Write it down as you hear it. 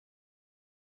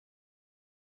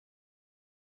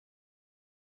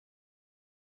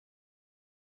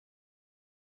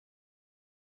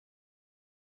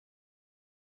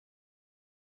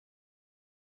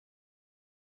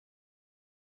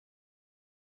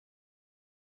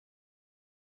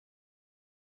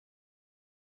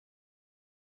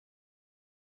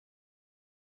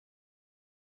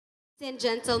And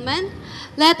gentlemen,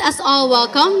 let us all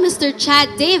welcome Mr.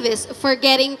 Chad Davis for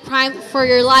getting primed for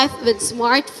your life with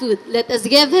smart food. Let us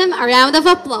give him a round of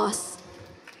applause.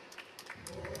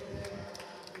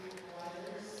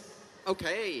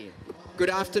 Okay,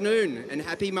 good afternoon and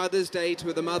happy Mother's Day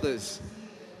to the mothers.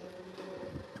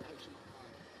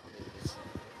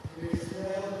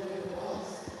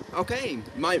 Okay,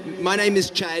 my name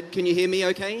is Chad. Can you hear me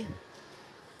okay?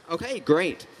 Okay,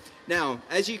 great. Now,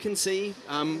 as you can see,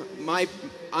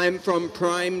 I'm from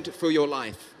Primed for Your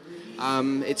Life.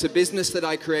 It's a business that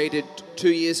I created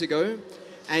 2 years ago,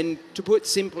 and to put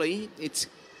simply, it's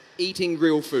eating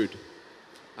real food.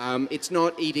 It's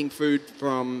not eating food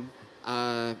from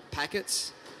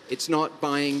packets. It's not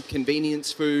buying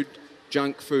convenience food,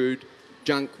 junk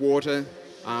water,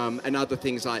 and other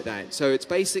things like that. So it's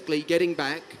basically getting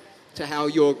back to how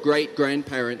your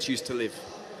great-grandparents used to live.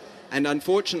 And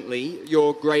unfortunately,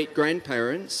 your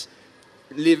great-grandparents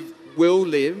will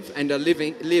live and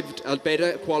lived a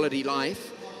better quality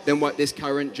life than what this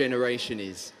current generation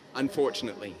is,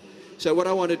 unfortunately. So what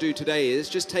I want to do today is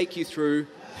just take you through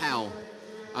how.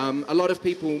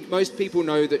 Most people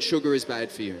know that sugar is bad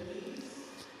for you.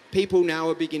 People now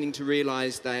are beginning to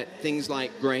realize that things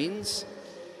like grains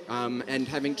and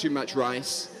having too much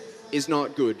rice is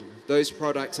not good. Those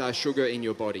products are sugar in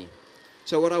your body.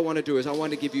 So what I want to do is I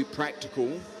want to give you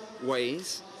practical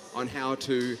ways on how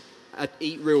to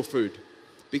eat real food.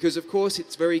 Because of course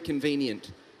it's very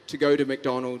convenient to go to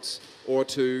McDonald's or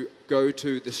to go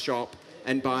to the shop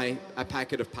and buy a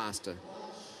packet of pasta.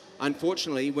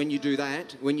 Unfortunately, when you do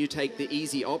that, when you take the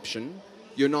easy option,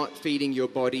 you're not feeding your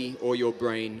body or your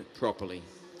brain properly.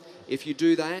 If you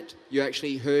do that, you're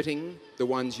actually hurting the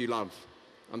ones you love.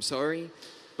 I'm sorry,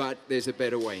 but there's a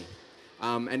better way.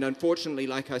 And unfortunately,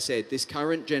 like I said, this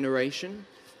current generation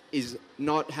is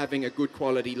not having a good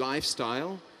quality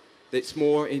lifestyle that's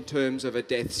more in terms of a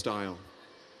death style.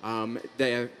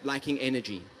 They're lacking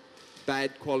energy,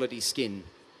 bad quality skin,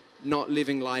 not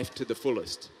living life to the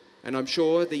fullest. And I'm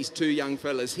sure these two young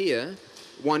fellas here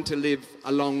want to live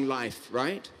a long life,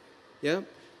 right? Yeah?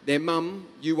 Their mum,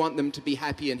 you want them to be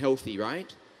happy and healthy,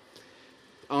 right?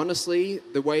 Honestly,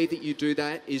 the way that you do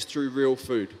that is through real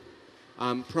food.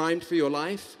 Primed for Your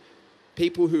Life,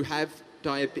 people who have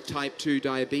type 2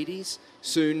 diabetes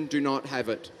soon do not have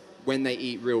it when they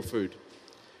eat real food.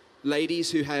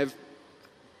 Ladies who have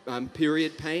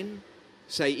period pain,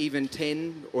 say even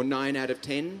 10 or 9 out of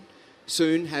 10,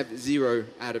 soon have 0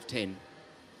 out of 10.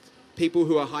 People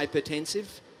who are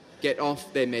hypertensive get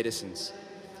off their medicines.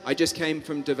 I just came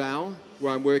from Davao,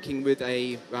 where I'm working with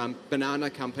a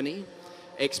banana company,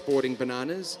 exporting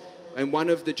bananas, and one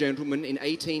of the gentlemen in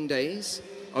 18 days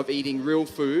of eating real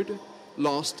food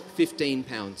lost 15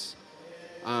 pounds.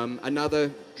 Another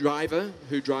driver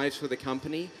who drives for the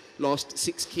company lost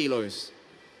 6 kilos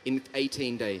in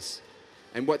 18 days.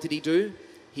 And what did he do?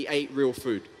 He ate real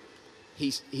food.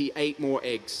 He ate more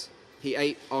eggs. He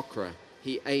ate okra.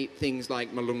 He ate things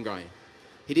like malunggay.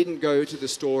 He didn't go to the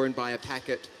store and buy a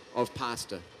packet of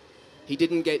pasta. He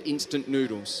didn't get instant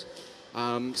noodles.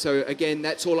 So again,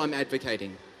 that's all I'm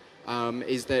advocating.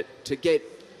 Is that to get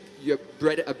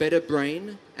a better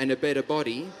brain and a better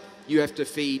body, you have to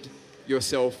feed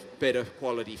yourself better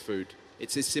quality food.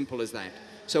 It's as simple as that.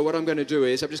 So what I'm going to do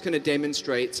is I'm just going to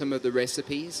demonstrate some of the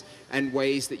recipes and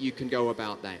ways that you can go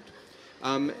about that.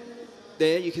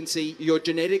 There you can see your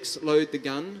genetics load the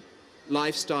gun,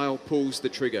 lifestyle pulls the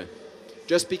trigger.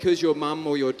 Just because your mum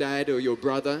or your dad or your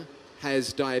brother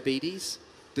has diabetes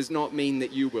does not mean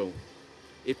that you will.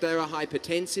 If they're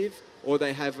hypertensive, or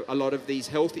they have a lot of these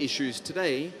health issues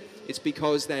today, it's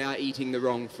because they are eating the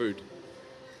wrong food.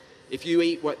 If you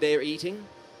eat what they're eating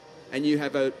and you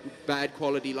have a bad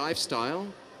quality lifestyle,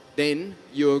 then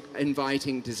you're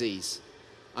inviting disease,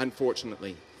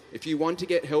 unfortunately. If you want to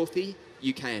get healthy,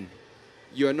 you can.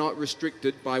 You're not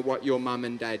restricted by what your mum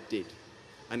and dad did,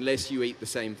 unless you eat the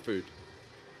same food.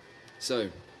 So,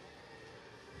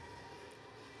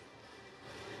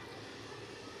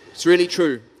 it's really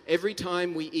true. Every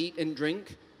time we eat and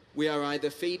drink, we are either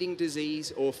feeding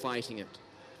disease or fighting it.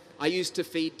 I used to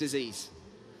feed disease.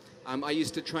 I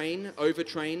used to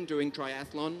overtrain doing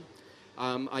triathlon.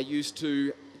 I used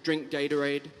to drink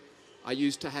Gatorade. I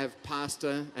used to have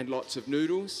pasta and lots of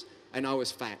noodles, and I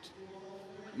was fat.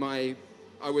 I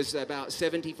was about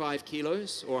 75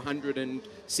 kilos or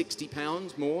 160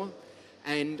 pounds more,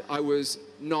 and I was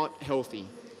not healthy.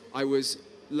 I was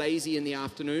lazy in the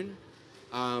afternoon.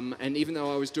 And even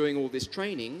though I was doing all this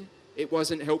training, it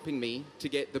wasn't helping me to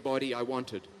get the body I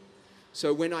wanted.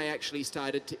 So when I actually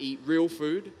started to eat real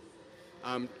food,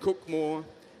 cook more,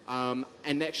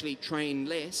 and actually train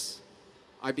less,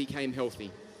 I became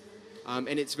healthy. And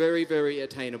it's very, very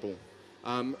attainable.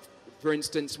 For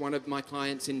instance, one of my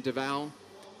clients in Davao,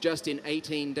 just in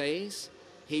 18 days,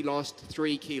 he lost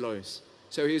 3 kilos.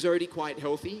 So he was already quite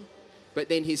healthy, but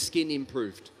then his skin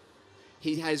improved.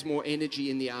 He has more energy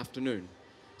in the afternoon.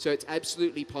 So it's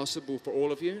absolutely possible for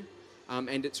all of you.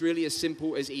 And it's really as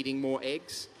simple as eating more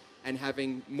eggs and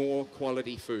having more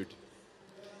quality food.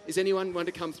 Does anyone want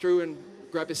to come through and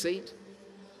grab a seat?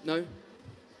 No?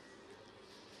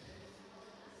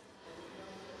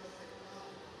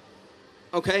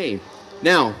 Okay,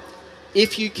 now,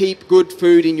 if you keep good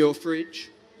food in your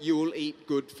fridge, you will eat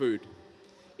good food.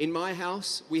 In my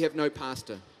house, we have no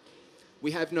pasta.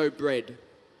 We have no bread.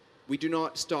 We do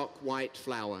not stock white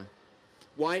flour.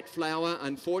 White flour,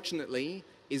 unfortunately,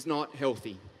 is not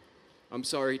healthy. I'm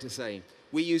sorry to say.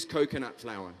 We use coconut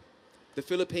flour. The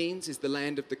Philippines is the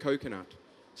land of the coconut.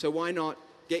 So why not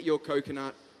get your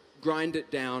coconut, grind it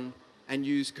down, and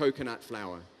use coconut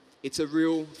flour? It's a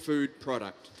real food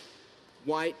product.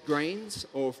 White grains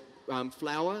or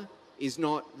flour is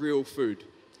not real food.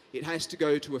 It has to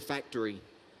go to a factory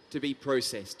to be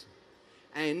processed.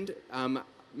 And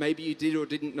maybe you did or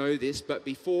didn't know this, but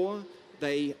before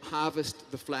they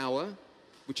harvest the flour,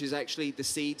 which is actually the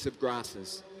seeds of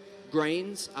grasses,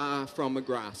 grains are from a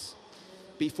grass.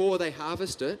 Before they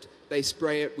harvest it, they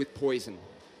spray it with poison.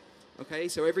 Okay,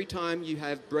 so every time you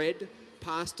have bread,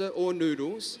 pasta, or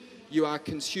noodles, you are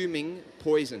consuming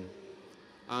poison.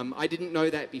 I didn't know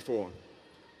that before.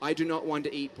 I do not want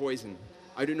to eat poison.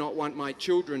 I do not want my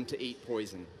children to eat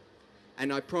poison.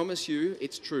 And I promise you,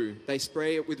 it's true. They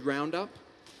spray it with Roundup.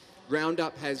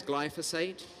 Roundup has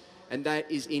glyphosate, and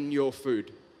that is in your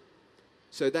food.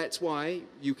 So that's why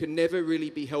you can never really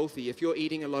be healthy. If you're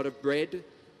eating a lot of bread,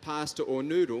 pasta, or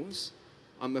noodles,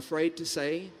 I'm afraid to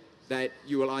say that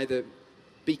you will either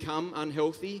become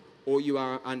unhealthy or you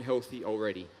are unhealthy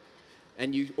already.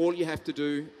 And all you have to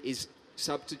do is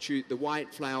substitute the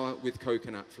white flour with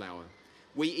coconut flour.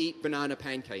 We eat banana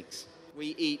pancakes.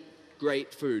 We eat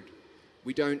great food.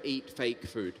 We don't eat fake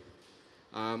food.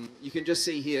 You can just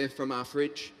see here from our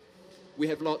fridge, we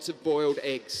have lots of boiled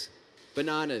eggs,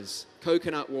 bananas,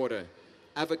 coconut water,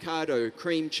 avocado,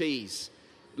 cream cheese,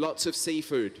 lots of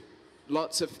seafood,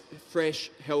 lots of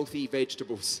fresh, healthy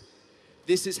vegetables.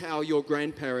 This is how your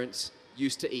grandparents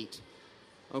used to eat.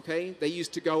 Okay? They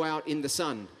used to go out in the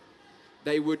sun.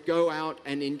 They would go out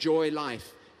and enjoy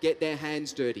life, get their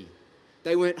hands dirty.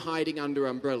 They weren't hiding under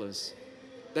umbrellas.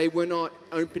 They were not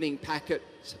opening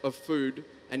packets of food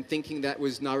and thinking that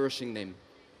was nourishing them.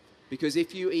 Because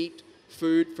if you eat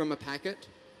food from a packet,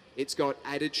 it's got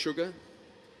added sugar,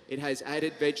 it has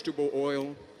added vegetable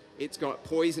oil, it's got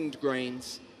poisoned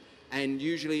grains, and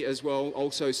usually as well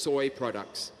also soy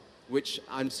products, which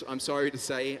I'm sorry to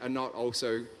say are not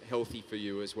also healthy for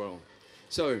you as well.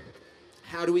 So,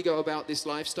 how do we go about this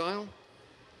lifestyle?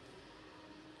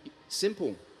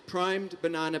 Simple. Primed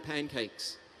banana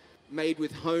pancakes made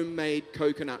with homemade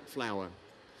coconut flour.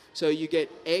 So you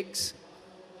get eggs,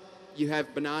 you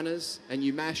have bananas, and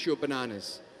you mash your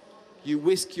bananas. You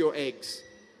whisk your eggs,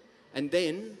 and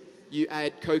then you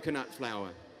add coconut flour.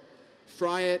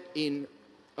 Fry it in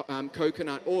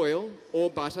coconut oil or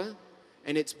butter,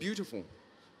 and it's beautiful.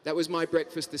 That was my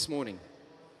breakfast this morning.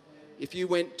 If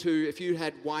you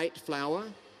had white flour,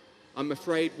 I'm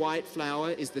afraid white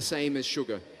flour is the same as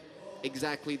sugar.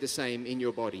 Exactly the same in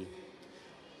your body.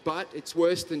 But it's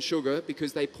worse than sugar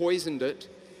because they poisoned it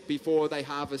before they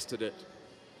harvested it.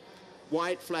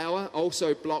 White flour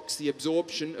also blocks the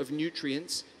absorption of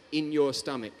nutrients in your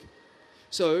stomach.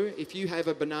 So if you have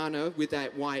a banana with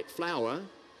that white flour,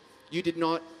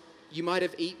 you might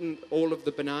have eaten all of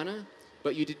the banana,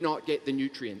 but you did not get the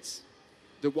nutrients.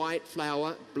 The white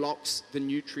flour blocks the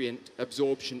nutrient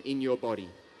absorption in your body.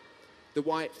 The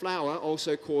white flour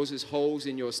also causes holes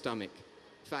in your stomach.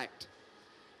 Fact.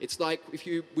 It's like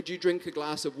would you drink a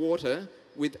glass of water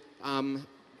with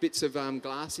bits of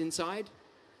glass inside?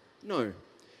 No.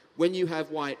 When you have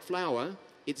white flour,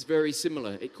 it's very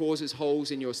similar. It causes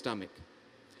holes in your stomach.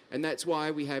 And that's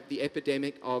why we have the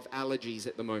epidemic of allergies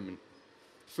at the moment.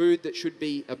 Food that should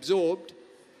be absorbed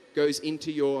goes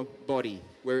into your body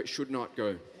where it should not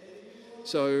go.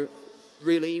 So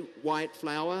really, white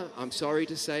flour, I'm sorry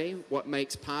to say, what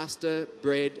makes pasta,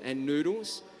 bread, and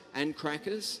noodles, and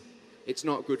crackers, it's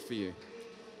not good for you.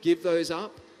 Give those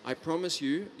up. I promise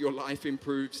you, your life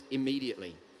improves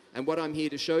immediately. And what I'm here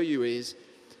to show you is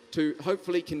to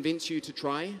hopefully convince you to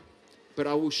try, but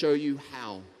I will show you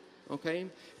how. Okay?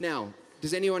 Now,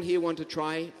 does anyone here want to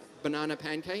try banana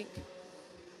pancake?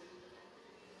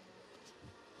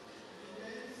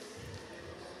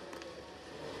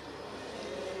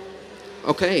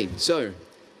 Okay, so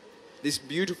This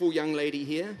beautiful young lady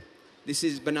here, this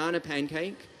is banana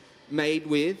pancake made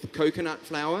with coconut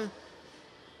flour,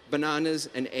 bananas,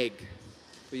 and egg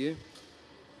for you.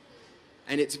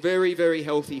 And it's very, very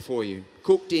healthy for you,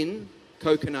 cooked in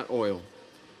coconut oil.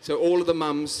 So all of the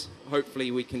mums,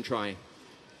 hopefully we can try.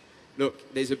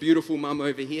 Look, there's a beautiful mum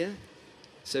over here,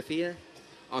 Sophia.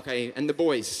 Okay, and the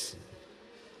boys,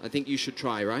 I think you should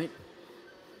try, right?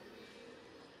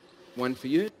 One for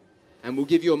you, and we'll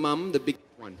give your mum the big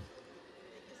one.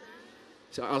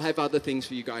 So I'll have other things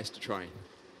for you guys to try.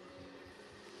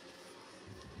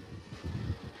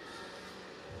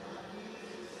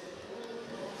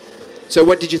 So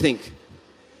what did you think?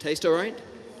 Taste all right?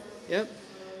 Yep.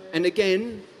 And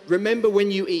again, remember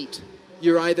when you eat,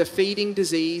 you're either feeding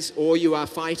disease or you are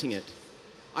fighting it.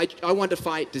 I want to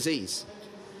fight disease.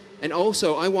 And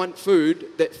also, I want food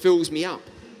that fills me up.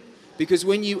 Because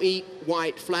when you eat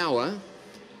white flour,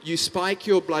 you spike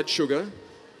your blood sugar,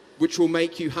 which will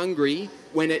make you hungry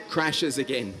when it crashes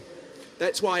again.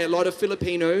 That's why a lot of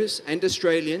Filipinos and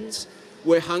Australians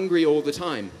were hungry all the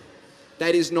time.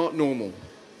 That is not normal.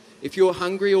 If you're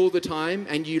hungry all the time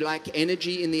and you lack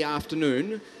energy in the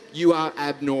afternoon, you are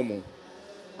abnormal.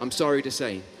 I'm sorry to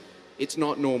say. It's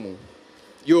not normal.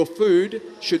 Your food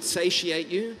should satiate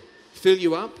you, fill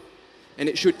you up, and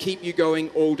it should keep you going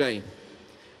all day.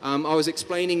 I was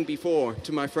explaining before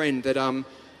to my friend that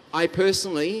I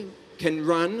personally can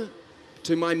run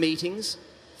to my meetings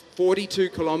 42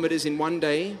 kilometers in one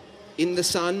day in the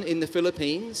sun in the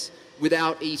Philippines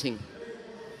without eating.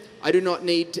 I do not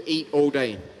need to eat all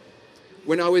day.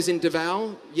 When I was in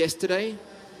Davao yesterday,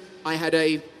 I had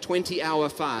a 20-hour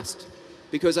fast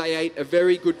because I ate a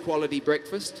very good quality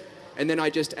breakfast and then I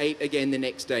just ate again the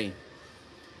next day.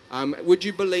 Would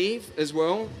you believe as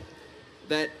well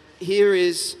that here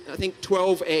is, I think,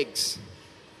 12 eggs,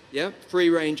 yeah,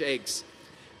 free-range eggs.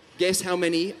 Guess how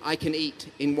many I can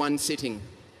eat in one sitting?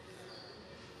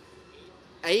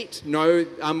 8? No,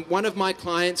 one of my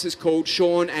clients is called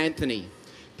Sean Anthony,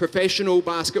 professional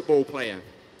basketball player.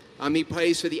 He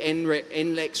plays for the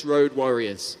NLEX Road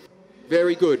Warriors.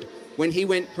 Very good. When he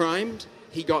went primed,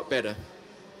 he got better.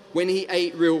 When he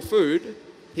ate real food,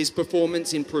 his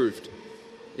performance improved.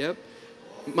 Yep.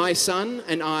 My son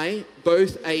and I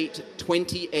both ate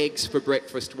 20 eggs for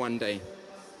breakfast one day.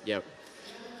 Yep.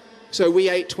 So we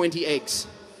ate 20 eggs.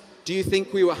 Do you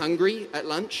think we were hungry at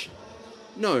lunch?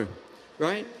 No,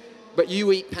 right? But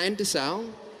you eat pandesal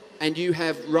and you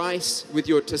have rice with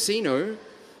your tocino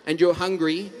and you're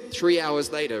hungry 3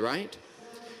 hours later, right?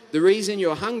 The reason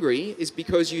you're hungry is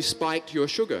because you spiked your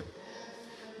sugar.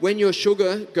 When your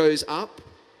sugar goes up,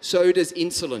 so does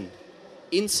insulin.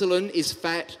 Insulin is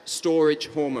fat storage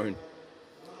hormone.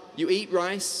 You eat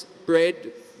rice,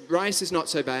 bread. Rice is not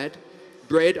so bad.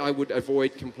 Bread I would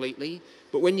avoid completely.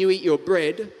 But when you eat your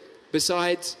bread,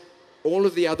 besides all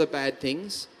of the other bad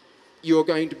things, you're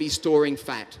going to be storing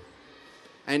fat.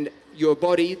 And your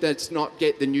body does not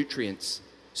get the nutrients.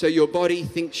 So your body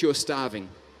thinks you're starving,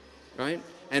 right?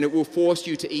 And it will force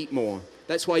you to eat more.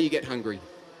 That's why you get hungry.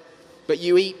 But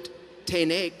you eat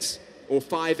 10 eggs or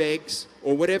 5 eggs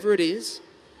or whatever it is,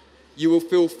 you will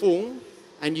feel full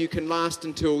and you can last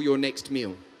until your next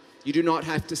meal. You do not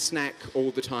have to snack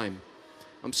all the time.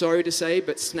 I'm sorry to say,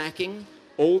 but snacking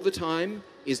all the time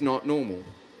is not normal.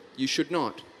 You should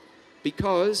not.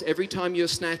 Because every time you're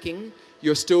snacking,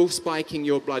 you're still spiking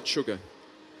your blood sugar.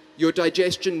 Your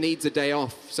digestion needs a day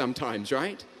off sometimes,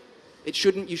 right? You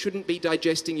shouldn't be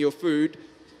digesting your food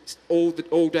all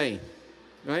day,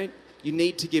 right? You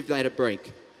need to give that a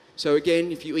break. So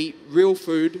again, if you eat real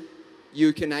food,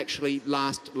 you can actually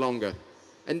last longer.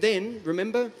 And then,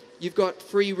 remember, you've got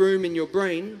free room in your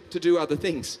brain to do other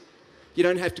things. You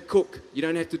don't have to cook. You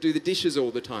don't have to do the dishes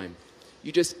all the time.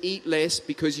 You just eat less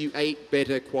because you ate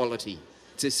better quality.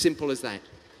 It's as simple as that.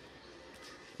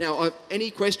 Now, any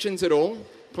questions at all,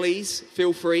 please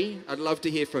feel free. I'd love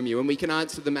to hear from you, and we can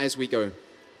answer them as we go.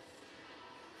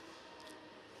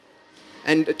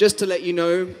 And just to let you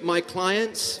know, my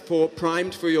clients for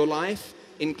Primed for Your Life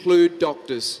include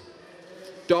doctors.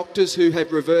 Doctors who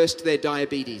have reversed their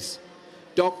diabetes.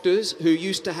 Doctors who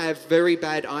used to have very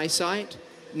bad eyesight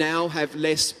now have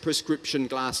less prescription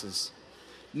glasses.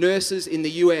 Nurses in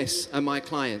the US are my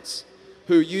clients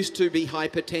who used to be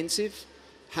hypertensive,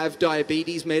 have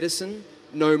diabetes medicine,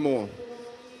 no more.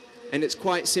 And it's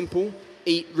quite simple,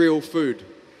 eat real food.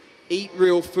 Eat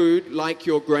real food like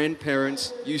your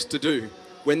grandparents used to do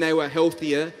when they were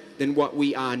healthier than what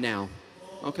we are now,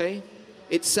 okay?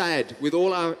 It's sad, with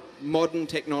all our modern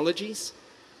technologies,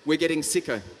 we're getting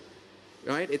sicker,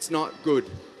 right? It's not good.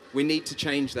 We need to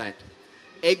change that.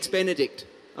 Eggs Benedict,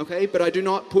 okay? But I do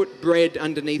not put bread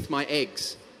underneath my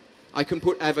eggs. I can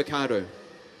put avocado.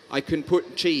 I can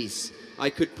put cheese. I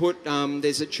could put,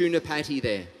 there's a tuna patty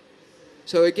there.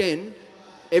 So again,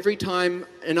 every time,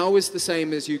 and I was the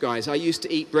same as you guys, I used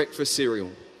to eat breakfast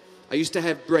cereal. I used to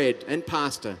have bread and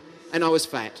pasta, and I was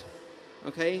fat.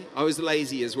 Okay? I was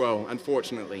lazy as well,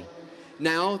 unfortunately.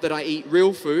 Now that I eat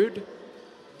real food,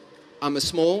 I'm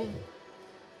small,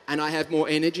 and I have more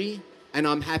energy, and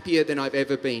I'm happier than I've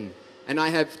ever been. And I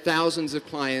have thousands of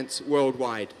clients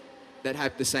worldwide that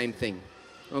have the same thing.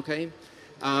 Okay?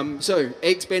 So,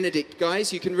 Eggs Benedict,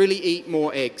 guys, you can really eat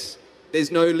more eggs.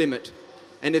 There's no limit.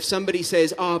 And if somebody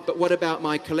says, but what about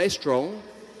my cholesterol?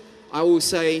 I will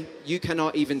say, you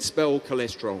cannot even spell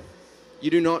cholesterol. You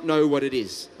do not know what it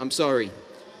is. I'm sorry.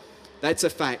 That's a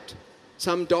fact.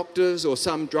 Some doctors or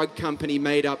some drug company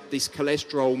made up this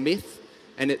cholesterol myth,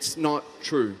 and it's not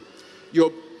true.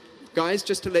 Guys,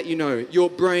 just to let you know, your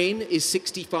brain is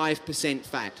 65%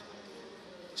 fat.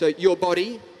 So your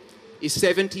body is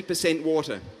 70%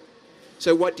 water.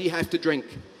 So what do you have to drink?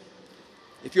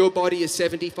 If your body is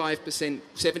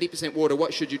 70% water,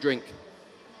 what should you drink?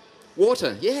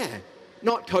 Water, yeah.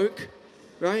 Not Coke,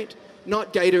 right?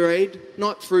 Not Gatorade,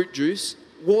 not fruit juice,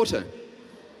 water.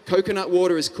 Coconut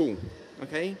water is cool,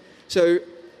 okay? So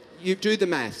you do the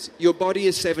maths. Your body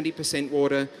is 70%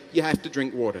 water, you have to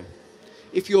drink water.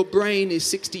 If your brain is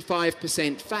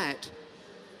 65% fat,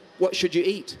 what should you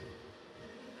eat?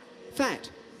 Fat,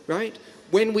 right?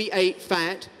 When we ate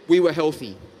fat, we were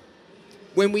healthy.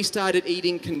 When we started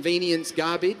eating convenience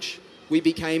garbage, we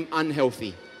became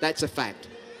unhealthy. That's a fact.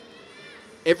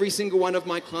 Every single one of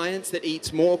my clients that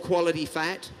eats more quality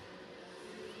fat,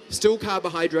 still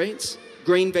carbohydrates,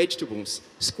 green vegetables,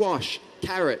 squash,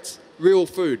 carrots, real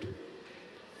food,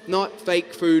 not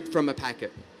fake food from a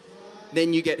packet.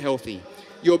 Then you get healthy.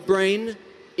 Your brain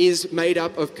is made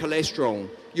up of cholesterol.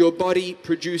 Your body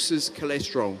produces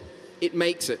cholesterol. It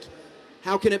makes it.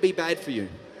 How can it be bad for you?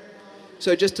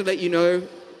 So just to let you know,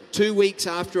 2 weeks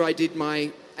after I ate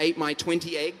my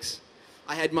 20 eggs,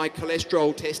 I had my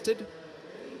cholesterol tested.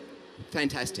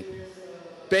 Fantastic.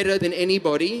 Better than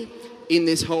anybody in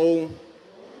this whole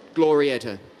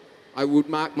Glorietta. I would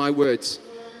mark my words.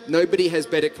 Nobody has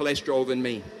better cholesterol than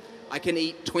me. I can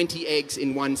eat 20 eggs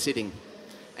in one sitting.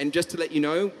 And just to let you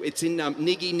know, it's in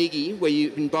Nigi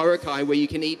Nigi, in Boracay, where you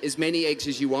can eat as many eggs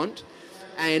as you want.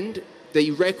 And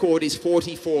the record is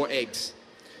 44 eggs.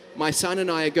 My son and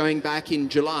I are going back in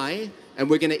July, and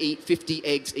we're going to eat 50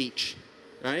 eggs each,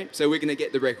 right? So we're going to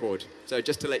get the record. So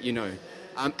just to let you know.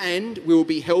 And we will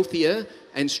be healthier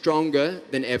and stronger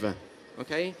than ever,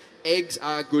 okay? Eggs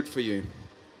are good for you.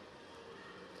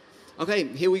 Okay,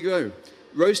 here we go.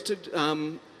 Roasted,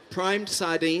 primed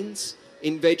sardines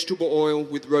in vegetable oil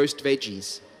with roast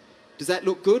veggies. Does that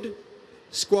look good?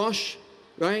 Squash,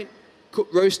 right?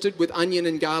 Roasted with onion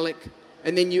and garlic,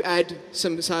 and then you add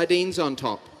some sardines on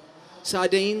top.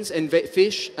 Sardines and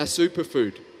fish are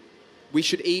superfood. We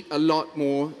should eat a lot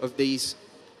more of these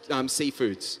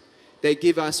seafoods. They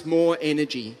give us more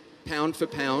energy, pound for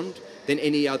pound, than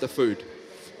any other food.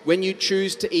 When you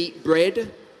choose to eat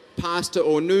bread, pasta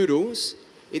or noodles,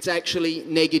 it's actually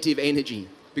negative energy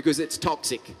because it's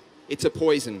toxic. It's a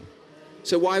poison.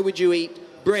 So why would you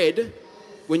eat bread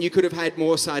when you could have had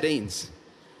more sardines?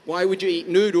 Why would you eat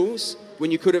noodles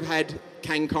when you could have had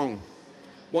kangkong?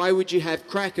 Why would you have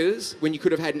crackers when you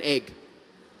could have had an egg?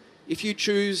 If you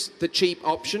choose the cheap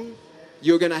option,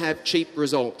 you're going to have cheap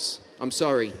results. I'm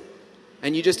sorry.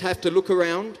 And you just have to look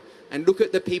around and look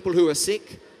at the people who are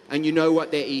sick, and you know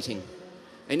what they're eating.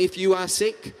 And if you are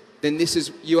sick, then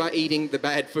you are eating the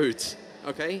bad foods.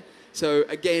 Okay? So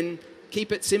again,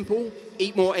 keep it simple.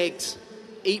 Eat more eggs.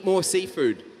 Eat more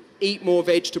seafood. Eat more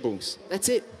vegetables. That's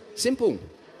it. Simple.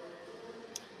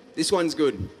 This one's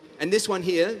good. And this one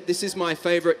here, this is my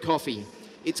favorite coffee.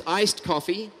 It's iced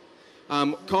coffee.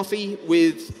 Coffee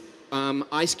with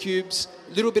ice cubes,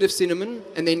 a little bit of cinnamon,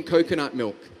 and then coconut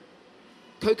milk.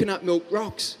 Coconut milk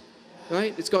rocks,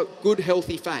 right? It's got good,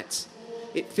 healthy fats.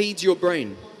 It feeds your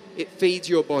brain. It feeds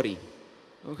your body.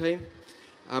 Okay?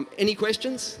 Any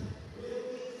questions?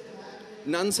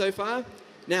 None so far?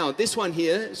 Now, this one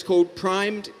here is called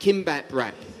primed kimbap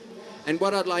wrap. And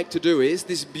what I'd like to do is,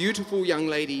 this beautiful young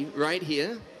lady right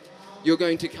here, you're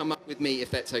going to come up with me if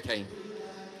that's okay.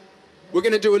 We're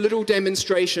going to do a little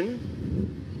demonstration.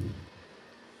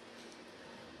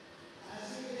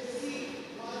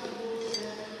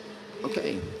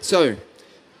 Okay, so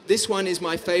this one is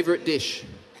my favorite dish.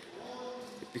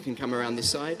 If you can come around this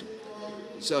side.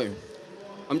 So,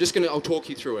 I'll talk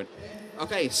you through it.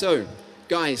 Okay, so,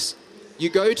 guys, you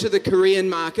go to the Korean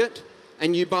market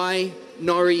and you buy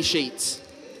nori sheets.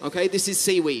 Okay, this is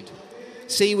seaweed.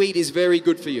 Seaweed is very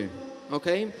good for you.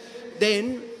 Okay,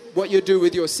 Then what you do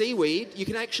with your seaweed, you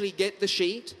can actually get the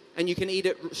sheet and you can eat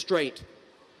it straight.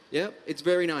 Yeah, it's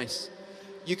very nice.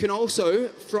 You can also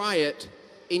fry it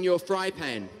in your fry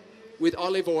pan with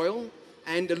olive oil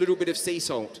and a little bit of sea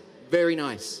salt. Very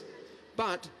nice.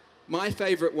 But my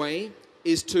favorite way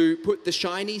is to put the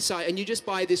shiny side, and you just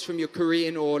buy this from your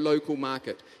Korean or local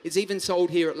market. It's even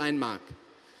sold here at Landmark.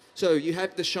 So you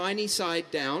have the shiny side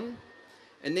down,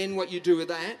 and then what you do with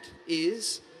that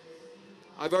is,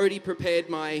 I've already prepared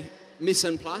my mise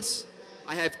en place.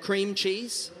 I have cream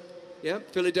cheese, yeah,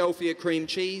 Philadelphia cream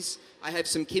cheese. I have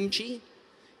some kimchi.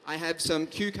 I have some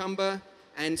cucumber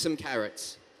and some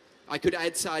carrots. I could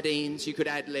add sardines, you could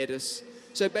add lettuce.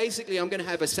 So basically I'm going to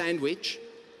have a sandwich,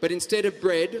 but instead of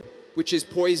bread, which is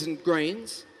poisoned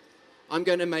grains, I'm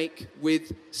going to make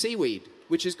with seaweed,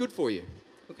 which is good for you.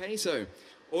 Okay, so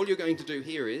all you're going to do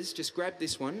here is just grab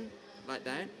this one like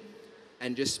that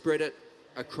and just spread it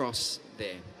across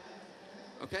there.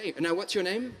 Okay, now what's your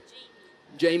name?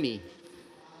 Jamie.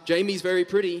 Jamie's very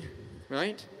pretty,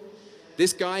 right?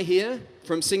 This guy here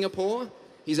from Singapore,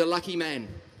 he's a lucky man,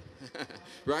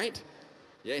 right?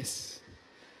 Yes.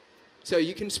 So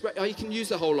you can you can use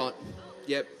the whole lot.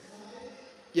 Yep.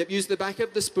 Yep, use the back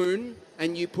of the spoon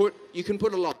and you can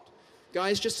put a lot.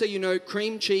 Guys, just so you know,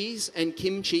 cream cheese and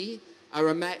kimchi are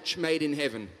a match made in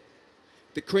heaven.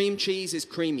 The cream cheese is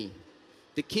creamy.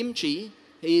 The kimchi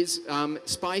is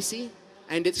spicy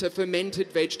and it's a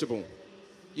fermented vegetable.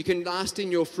 You can last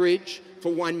in your fridge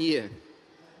for 1 year,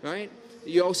 right?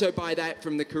 You also buy that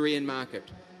from the Korean market.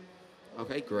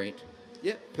 Okay, great.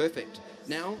 Yeah, perfect.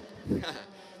 Now,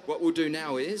 what we'll do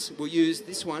now is we'll use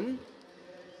this one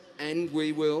and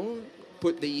we will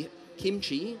put the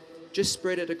kimchi, just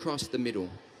spread it across the middle.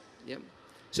 Yep.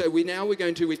 So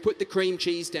we've put the cream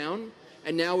cheese down,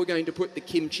 and now we're going to put the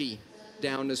kimchi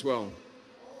down as well.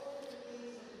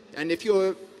 And if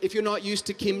you're not used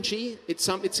to kimchi, it's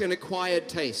an acquired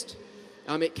taste.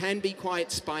 It can be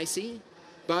quite spicy,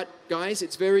 but guys,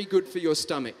 it's very good for your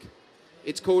stomach.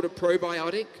 It's called a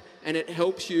probiotic, and it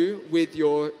helps you with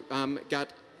your gut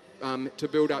to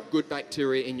build up good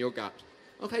bacteria in your gut.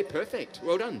 Okay, perfect.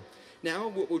 Well done. Now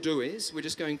what we'll do is we're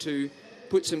just going to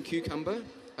put some cucumber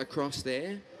across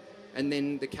there and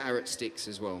then the carrot sticks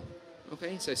as well.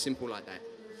 Okay, so simple like that.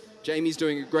 Jamie's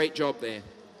doing a great job there.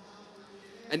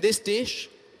 And this dish,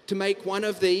 to make one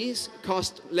of these,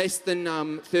 cost less than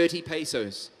 30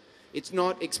 pesos. It's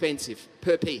not expensive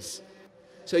per piece.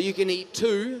 So you can eat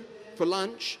 2 for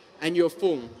lunch and you're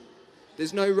full.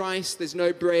 There's no rice, there's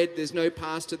no bread, there's no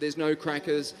pasta, there's no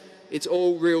crackers. It's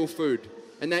all real food.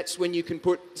 And that's when you can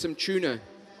put some tuna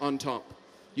on top.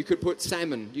 You could put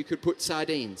salmon, you could put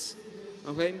sardines.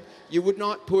 Okay? You would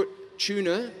not put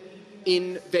tuna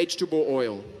in vegetable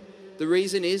oil. The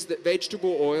reason is that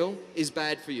vegetable oil is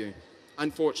bad for you,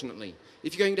 unfortunately.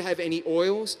 If you're going to have any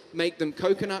oils, make them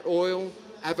coconut oil,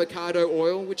 avocado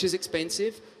oil, which is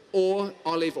expensive, or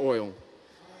olive oil.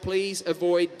 Please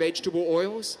avoid vegetable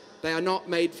oils. They are not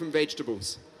made from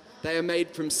vegetables. They are made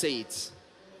from seeds.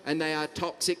 And they are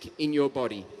toxic in your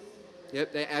body.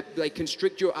 Yep, they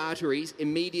constrict your arteries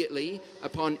immediately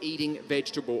upon eating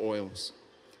vegetable oils.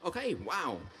 Okay,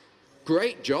 wow.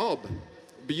 Great job.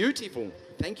 Beautiful.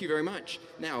 Thank you very much.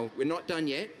 Now, we're not done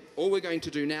yet. All we're going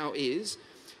to do now is,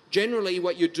 generally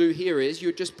what you do here is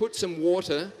you just put some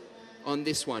water on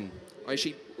this one.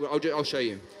 Actually, I'll show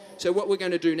you. So what we're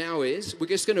going to do now is we're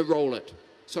just going to roll it.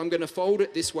 So I'm going to fold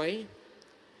it this way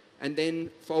and then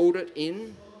fold it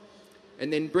in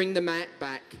and then bring the mat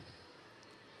back.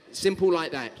 Simple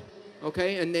like that.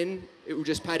 Okay, and then it will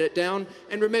just pat it down.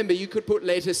 And remember, you could put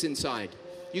lettuce inside.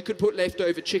 You could put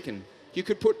leftover chicken. You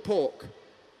could put pork.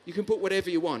 You can put whatever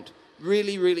you want.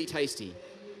 Really, really tasty.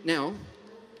 Now,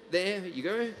 there you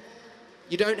go.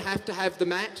 You don't have to have the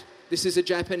mat. This is a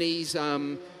Japanese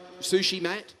sushi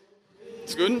mat.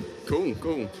 It's good? Cool,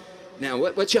 cool. Now,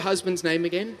 what's your husband's name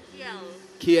again?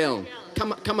 Kiel.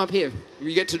 Come up here.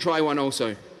 You get to try one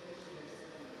also.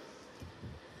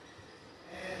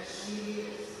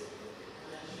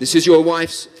 This is your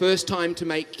wife's first time to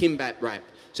make kimbap wrap.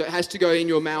 So it has to go in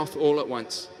your mouth all at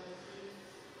once.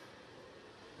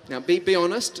 Now, be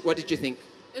honest. What did you think?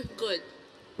 Good.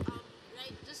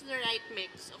 Just the right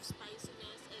mix of spiciness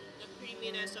and the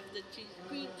creaminess of the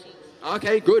cream cheese.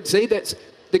 Okay, good. See, that's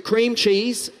the cream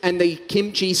cheese and the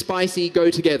kimchi spicy go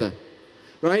together,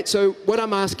 right? So what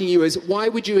I'm asking you is, why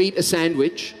would you eat a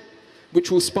sandwich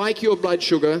which will spike your blood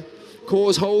sugar,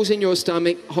 cause holes in your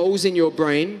stomach, holes in your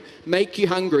brain, make you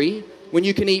hungry when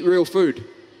you can eat real food?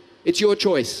 It's your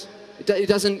choice. It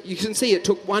doesn't, you can see it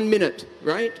took 1 minute,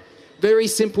 right? Very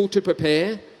simple to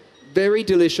prepare, very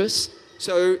delicious.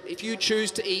 So if you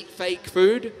choose to eat fake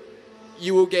food,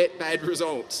 you will get bad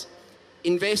results.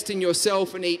 Invest in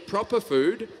yourself and eat proper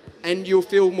food, and you'll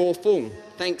feel more full.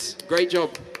 Thanks. Great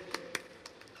job.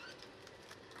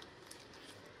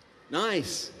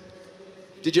 Nice.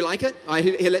 Did you like it?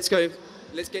 Here, let's go.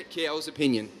 Let's get Kiel's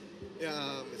opinion.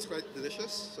 Yeah, it's quite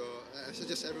delicious, so I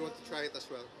suggest everyone to try it as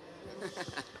well.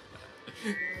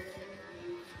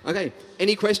 Okay,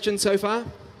 any questions so far?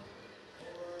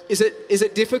 Is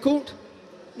it difficult?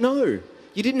 No,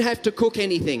 you didn't have to cook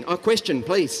anything. A question,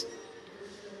 please.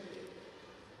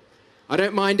 I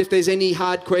don't mind if there's any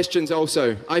hard questions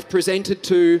also. I've presented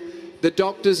to the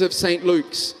doctors of St.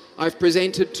 Luke's. I've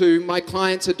presented to, my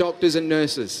clients are doctors and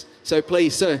nurses. So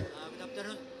please, sir. Good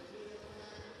afternoon.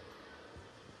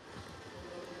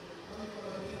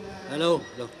 Hello.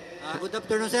 Good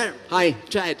afternoon, sir. Hi,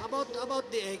 Chad.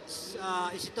 About the eggs,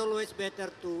 is it always better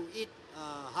to eat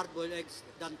hard-boiled eggs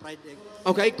than fried eggs?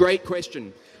 Okay, great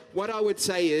question. What I would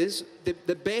say is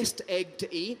the best egg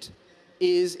to eat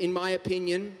is, in my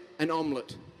opinion, an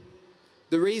omelette.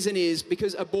 The reason is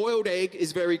because a boiled egg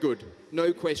is very good,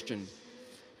 no question.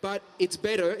 But it's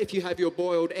better if you have your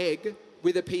boiled egg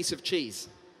with a piece of cheese.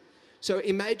 So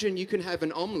imagine you can have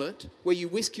an omelette where you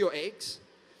whisk your eggs,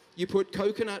 you put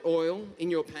coconut oil in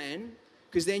your pan,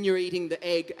 because then you're eating the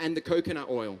egg and the coconut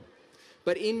oil.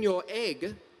 But in your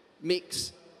egg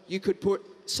mix, you could put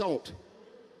salt,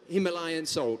 Himalayan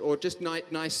salt, or just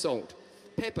nice salt,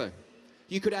 pepper.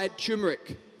 You could add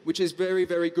turmeric, which is very,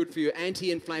 very good for you,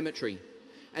 anti-inflammatory.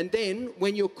 And then,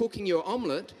 when you're cooking your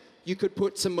omelette, you could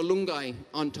put some malunggay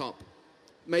on top,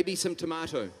 maybe some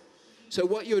tomato. So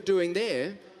what you're doing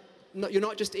there, you're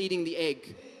not just eating the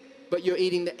egg, but you're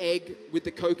eating the egg with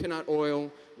the coconut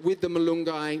oil, with the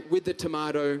malunggay, with the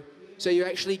tomato, so you're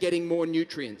actually getting more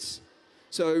nutrients.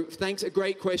 So thanks, a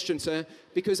great question, sir,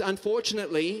 because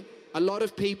unfortunately, a lot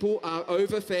of people are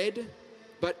overfed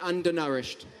but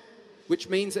undernourished, which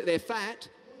means that they're fat,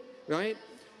 right?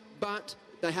 But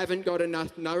they haven't got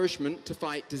enough nourishment to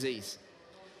fight disease.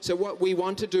 So what we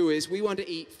want to do is we want to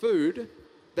eat food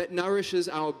that nourishes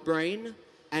our brain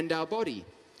and our body.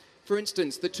 For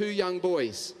instance, the two young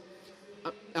boys.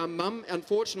 Mum,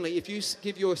 unfortunately, if you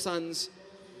give your sons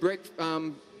breakfast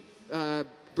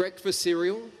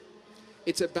cereal,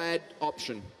 it's a bad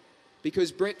option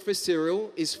because breakfast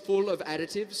cereal is full of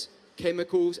additives,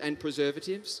 chemicals and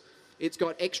preservatives. It's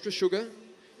got extra sugar,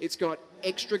 it's got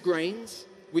extra grains,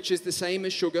 which is the same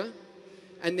as sugar,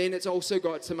 and then it's also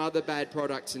got some other bad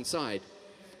products inside.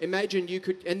 Imagine you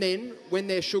could, and then when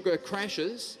their sugar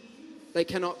crashes, they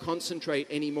cannot concentrate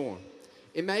anymore.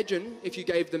 Imagine if you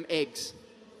gave them eggs.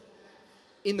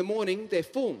 In the morning, they're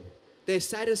full, they're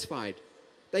satisfied,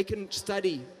 they can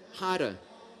study harder,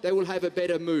 they will have a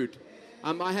better mood.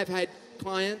 I have had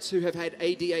clients who have had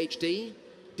ADHD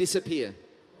disappear.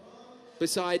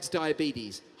 Besides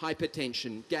diabetes,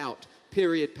 hypertension, gout,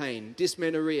 period pain,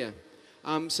 dysmenorrhea.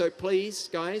 So please,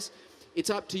 guys, it's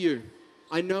up to you.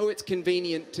 I know it's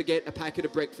convenient to get a packet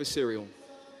of breakfast cereal,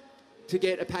 to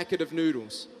get a packet of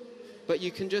noodles, but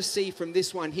you can just see from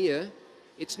this one here,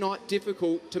 it's not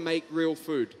difficult to make real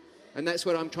food. And that's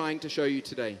what I'm trying to show you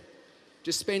today.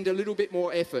 Just spend a little bit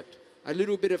more effort, a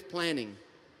little bit of planning,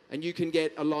 and you can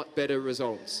get a lot better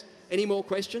results. Any more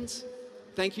questions?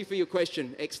 Thank you for your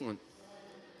question. Excellent.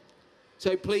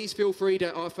 So please feel free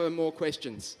to offer more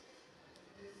questions.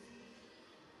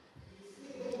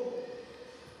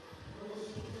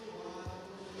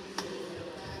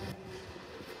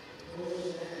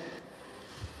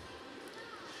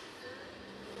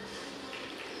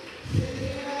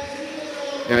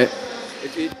 Right.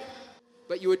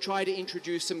 But you would try to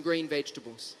introduce some green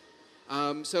vegetables.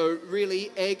 So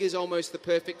really, egg is almost the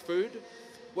perfect food.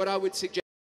 What I would suggest.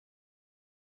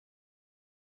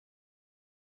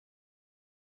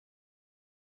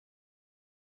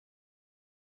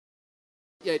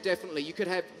 Yeah, definitely. You could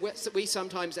have, we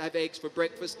sometimes have eggs for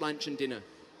breakfast, lunch and dinner.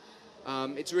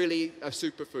 It's really a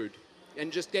superfood.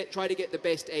 And just try to get the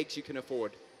best eggs you can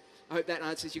afford. I hope that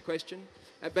answers your question.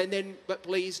 But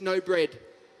please, no bread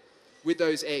with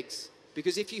those eggs.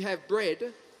 Because if you have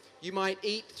bread, you might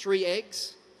eat 3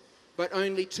 eggs, but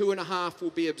only 2.5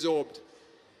 will be absorbed.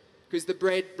 Because the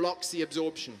bread blocks the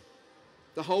absorption.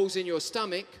 The holes in your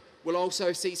stomach will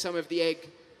also see some of the egg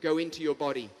go into your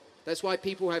body. That's why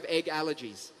people have egg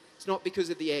allergies. It's not because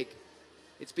of the egg.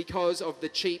 It's because of the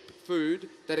cheap food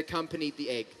that accompanied the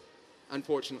egg,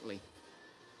 unfortunately.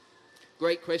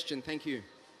 Great question, thank you.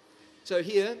 So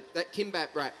here, that kimbap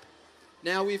wrap.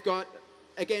 Now we've got,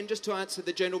 again, just to answer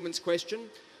the gentleman's question,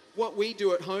 what we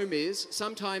do at home is,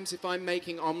 sometimes if I'm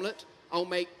making omelette, I'll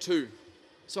make 2.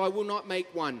 So I will not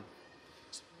make 1.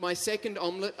 My second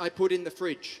omelette I put in the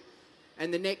fridge.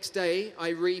 And the next day,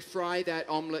 I refry that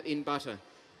omelette in butter.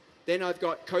 Then I've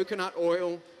got coconut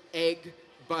oil, egg,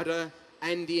 butter,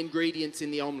 and the ingredients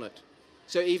in the omelette.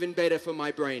 So even better for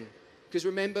my brain. Because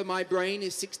remember, my brain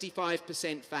is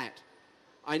 65% fat.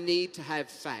 I need to have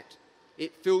fat.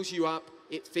 It fills you up,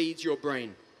 it feeds your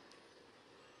brain.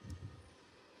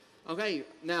 Okay,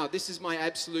 now this is my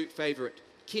absolute favorite,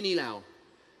 kinilaw.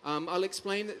 I'll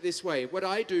explain it this way. What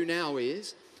I do now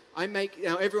is,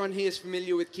 now everyone here is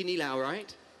familiar with kinilaw,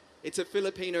 right? It's a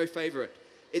Filipino favorite.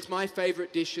 It's my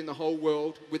favorite dish in the whole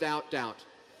world, without doubt.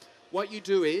 What you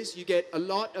do is, you get a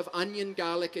lot of onion,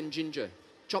 garlic, and ginger.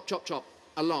 Chop, chop, chop,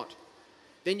 a lot.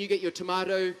 Then you get your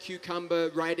tomato,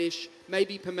 cucumber, radish,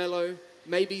 maybe pomelo,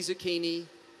 maybe zucchini,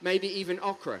 maybe even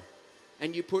okra.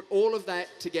 And you put all of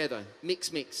that together,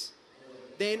 mix, mix.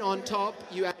 Then on top,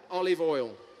 you add olive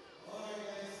oil.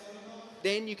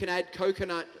 Then you can add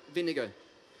coconut vinegar.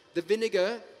 The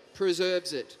vinegar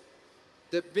preserves it.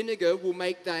 The vinegar will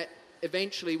make that,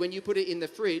 eventually, when you put it in the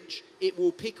fridge, it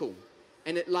will pickle,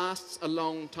 and it lasts a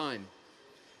long time.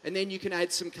 And then you can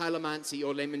add some calamansi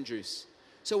or lemon juice.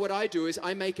 So what I do is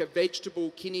I make a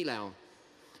vegetable kinilaw.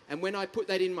 And when I put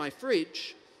that in my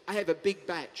fridge, I have a big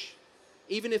batch.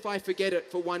 Even if I forget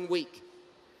it for 1 week,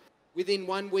 within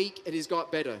 1 week it has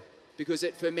got better because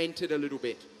it fermented a little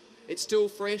bit. It's still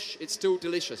fresh, it's still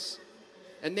delicious.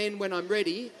 And then when I'm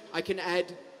ready, I can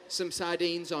add some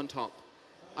sardines on top.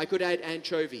 I could add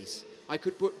anchovies. I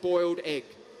could put boiled egg.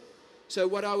 So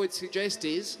what I would suggest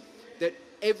is that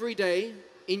every day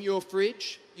in your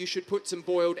fridge, you should put some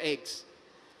boiled eggs.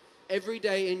 Every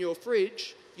day in your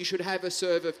fridge, you should have a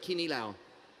serve of kinilaw.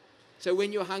 So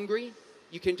when you're hungry,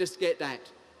 you can just get that.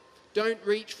 Don't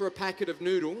reach for a packet of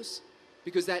noodles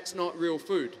because that's not real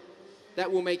food.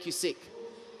 That will make you sick.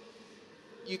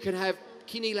 You can have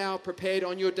kinilaw prepared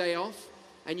on your day off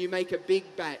and you make a big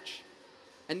batch.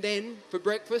 And then for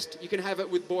breakfast, you can have it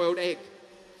with boiled egg.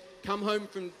 Come home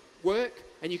from work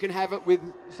and you can have it with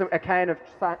a can of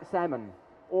salmon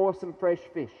or some fresh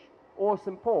fish or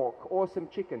some pork or some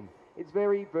chicken. It's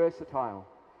very versatile.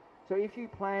 So if you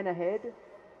plan ahead,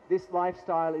 this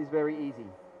lifestyle is very easy.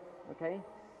 Okay?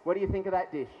 What do you think of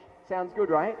that dish? Sounds good,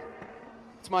 right?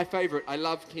 It's my favorite. I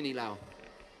love kinilaw.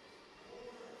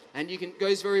 And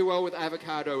goes very well with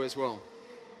avocado as well.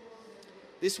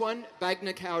 This one,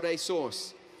 bagna caude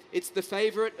sauce. It's the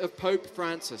favorite of Pope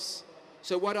Francis.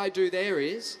 So what I do there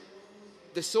is,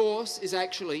 the sauce is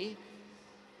actually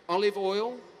olive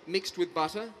oil mixed with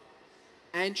butter,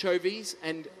 anchovies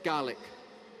and garlic.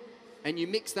 And you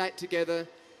mix that together,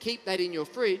 keep that in your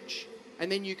fridge,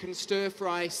 and then you can stir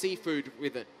fry seafood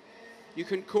with it. You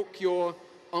can cook your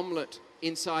omelette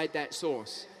inside that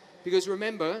sauce. Because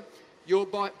remember, your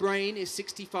brain is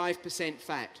 65%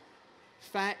 fat.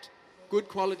 Fat, good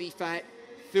quality fat,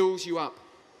 fills you up.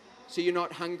 So you're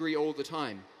not hungry all the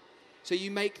time. So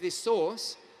you make this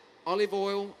sauce, olive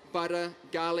oil, butter,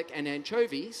 garlic and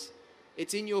anchovies.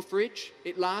 It's in your fridge.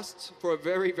 It lasts for a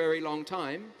very, very long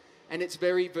time. And it's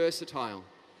very versatile.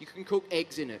 You can cook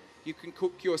eggs in it. You can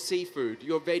cook your seafood,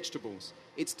 your vegetables.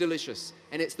 It's delicious.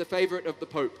 And it's the favorite of the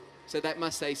Pope. So that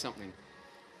must say something.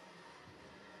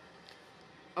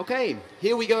 Okay,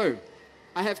 here we go.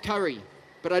 I have curry,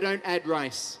 but I don't add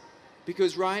rice.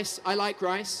 Because rice, I like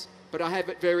rice, but I have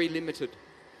it very limited.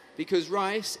 Because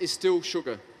rice is still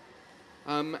sugar.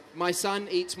 My son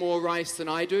eats more rice than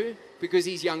I do because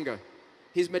he's younger.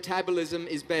 His metabolism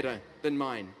is better than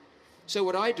mine. So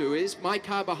what I do is, my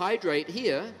carbohydrate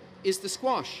here is the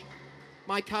squash.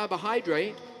 My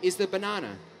carbohydrate is the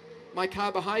banana. My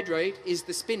carbohydrate is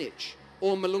the spinach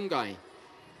or malunggay.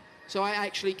 So I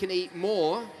actually can eat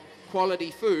more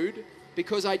quality food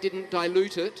because I didn't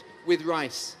dilute it with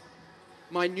rice.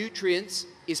 My nutrients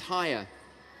is higher.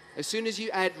 As soon as you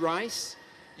add rice,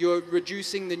 you're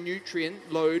reducing the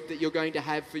nutrient load that you're going to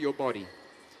have for your body.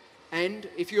 And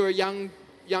if you're a young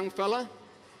fella,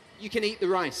 you can eat the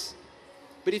rice.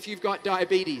 But if you've got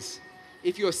diabetes,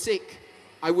 if you're sick,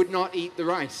 I would not eat the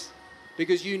rice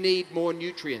because you need more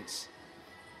nutrients.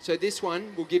 So this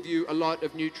one will give you a lot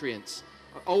of nutrients.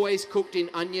 Always cooked in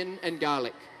onion and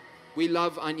garlic. We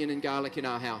love onion and garlic in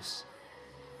our house.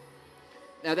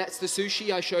 Now that's the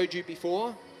sushi I showed you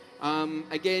before.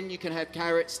 Again, you can have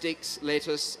carrot sticks,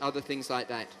 lettuce, other things like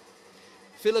that.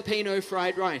 Filipino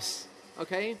fried rice.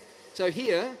 Okay? So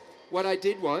here, what I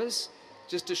did was,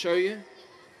 just to show you,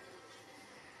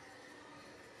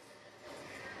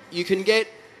 you can get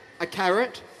a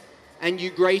carrot and you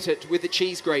grate it with a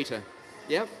cheese grater.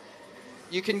 Yep.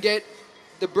 You can get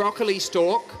the broccoli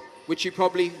stalk, which you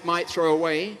probably might throw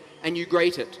away, and you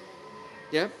grate it.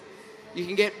 Yep. You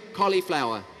can get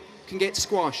cauliflower. You can get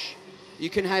squash. You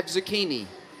can have zucchini.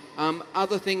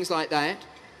 other things like that.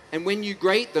 And when you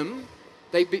grate them,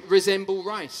 they resemble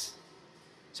rice.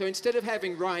 So instead of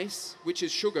having rice, which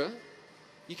is sugar,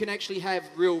 you can actually have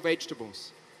real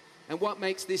vegetables. And what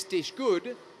makes this dish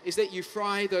good is that you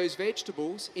fry those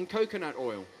vegetables in coconut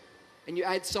oil and you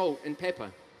add salt and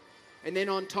pepper. And then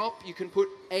on top you can put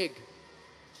egg.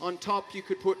 On top you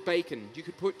could put bacon, you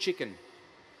could put chicken.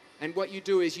 And what you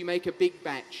do is you make a big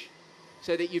batch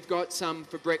so that you've got some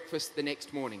for breakfast the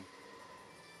next morning.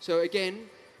 So again,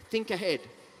 think ahead.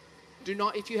 Do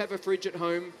not, if you have a fridge at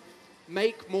home,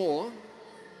 make more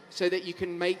so that you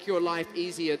can make your life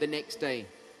easier the next day.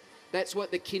 That's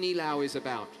what the kinilaw is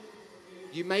about.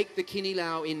 You make the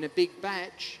kinilaw in a big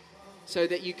batch so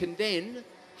that you can then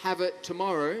have it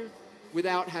tomorrow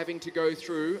without having to go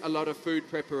through a lot of food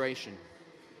preparation.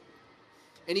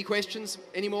 Any questions?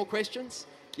 Any more questions?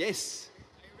 Yes.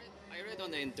 I read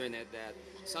on the internet that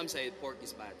some say pork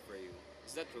is bad for you.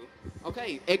 Is that true?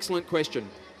 Okay, excellent question.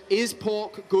 Is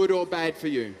pork good or bad for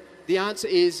you? The answer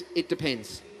is it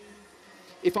depends.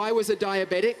 If I was a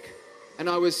diabetic and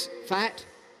I was fat,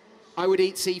 I would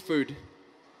eat seafood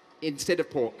instead of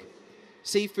pork.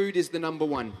 Seafood is the number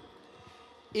one.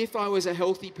 If I was a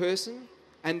healthy person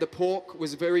and the pork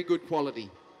was very good quality,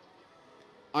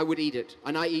 I would eat it,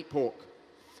 and I eat pork.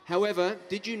 However,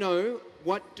 did you know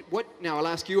now I'll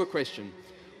ask you a question.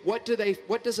 What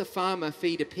does a farmer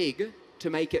feed a pig to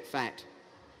make it fat?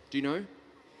 Do you know?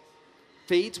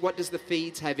 Feeds, what does the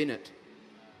feeds have in it?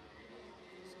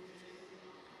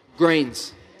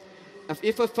 Grains.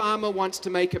 If a farmer wants to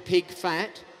make a pig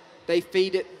fat, they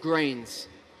feed it grains.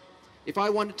 If I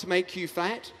wanted to make you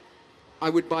fat, I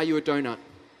would buy you a donut.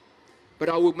 But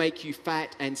I will make you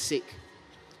fat and sick.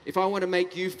 If I want to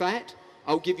make you fat,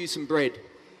 I'll give you some bread.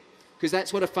 Because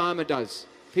that's what a farmer does.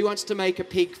 If he wants to make a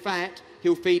pig fat,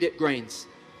 he'll feed it grains.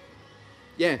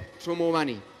 Yeah, for more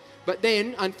money. But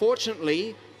then,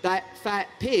 unfortunately, that fat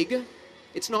pig,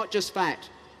 it's not just fat,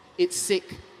 it's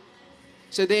sick.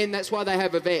 So then that's why they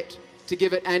have a vet, to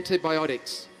give it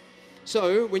antibiotics.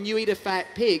 So when you eat a fat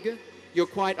pig, you're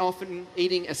quite often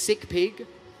eating a sick pig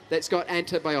that's got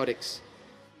antibiotics.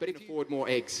 But if you afford more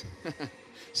eggs.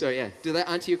 So yeah, did that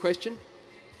answer your question?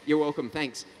 You're welcome,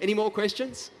 thanks. Any more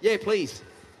questions? Yeah, please.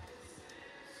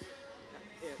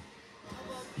 How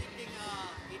about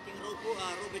eating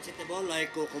raw vegetable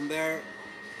like cucumber,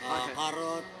 Okay.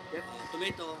 carrot, Yep.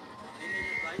 Tomato, any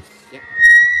advice? Yep.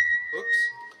 Oops.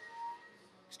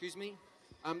 Excuse me.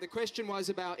 The question was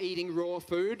about eating raw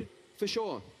food. For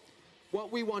sure.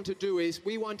 What we want to do is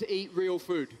we want to eat real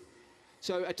food.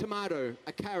 So a tomato,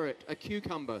 a carrot, a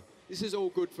cucumber. This is all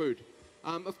good food.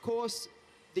 Of course,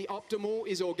 the optimal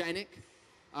is organic.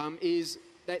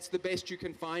 That's the best you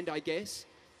can find, I guess.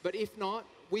 But if not,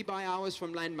 we buy ours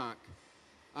from Landmark.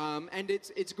 And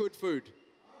it's good food.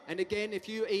 And again, if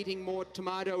you're eating more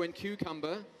tomato and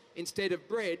cucumber instead of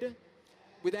bread,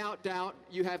 without doubt,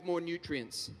 you have more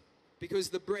nutrients. Because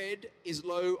the bread is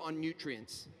low on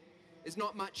nutrients. There's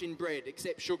not much in bread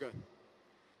except sugar.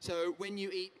 So when you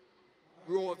eat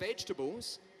raw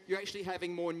vegetables, you're actually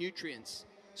having more nutrients.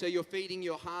 So you're feeding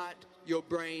your heart, your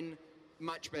brain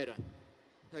much better.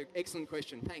 So excellent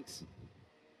question, thanks.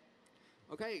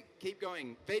 Okay, keep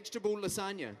going. Vegetable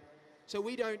lasagna. So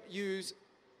we don't use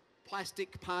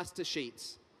plastic pasta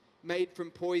sheets made from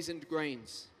poisoned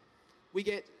grains. We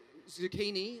get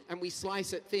zucchini and we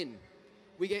slice it thin.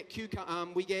 We get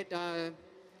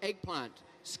eggplant,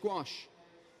 squash,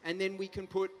 and then we can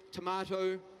put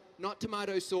tomato, not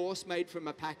tomato sauce made from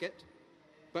a packet,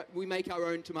 but we make our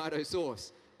own tomato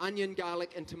sauce. Onion,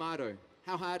 garlic, and tomato.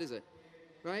 How hard is it?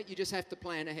 Right? You just have to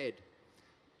plan ahead.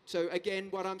 So again,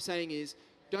 what I'm saying is,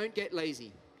 don't get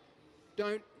lazy.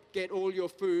 Don't get all your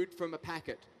food from a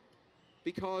packet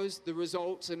because the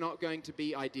results are not going to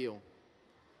be ideal.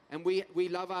 And we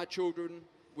love our children,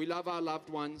 we love our loved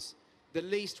ones. The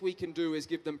least we can do is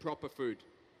give them proper food.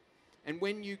 And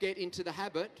when you get into the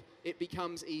habit, it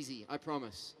becomes easy, I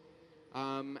promise.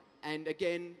 And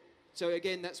again,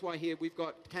 that's why here we've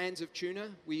got cans of tuna.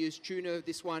 We use tuna,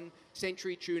 this one,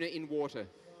 century tuna in water.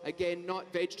 Again,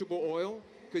 not vegetable oil,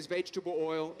 because vegetable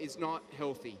oil is not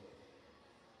healthy.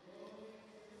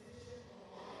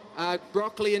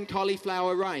 Broccoli and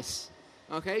cauliflower rice.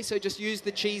 Okay, so just use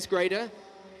the cheese grater,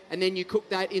 and then you cook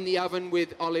that in the oven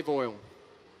with olive oil.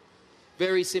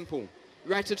 Very simple.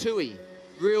 Ratatouille,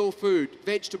 real food,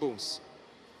 vegetables.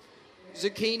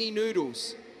 Zucchini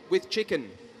noodles with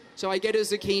chicken. So I get a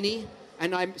zucchini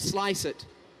and I slice it.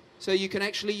 So you can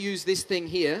actually use this thing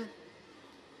here.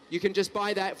 You can just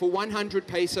buy that for 100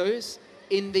 pesos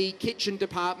in the kitchen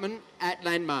department at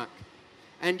Landmark.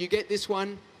 And you get this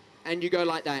one and you go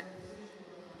like that.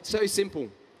 So simple.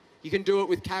 You can do it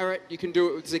with carrot, you can do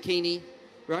it with zucchini,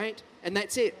 right? And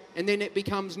that's it. And then it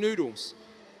becomes noodles.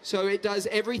 So it does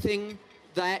everything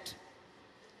that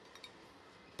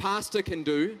pasta can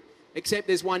do, except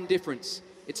there's one difference.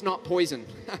 It's not poison,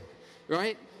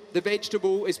 right? The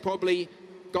vegetable is probably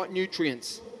got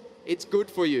nutrients. It's good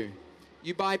for you.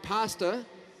 You buy pasta,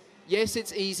 yes,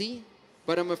 it's easy,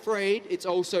 but I'm afraid it's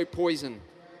also poison,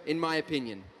 in my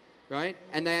opinion, right?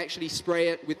 And they actually spray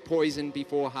it with poison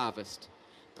before harvest.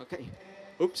 Okay,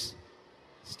 oops,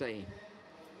 stay.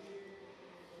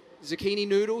 Zucchini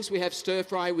noodles, we have stir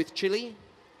fry with chili.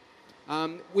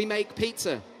 We make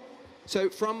pizza. So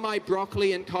from my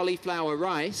broccoli and cauliflower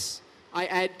rice, I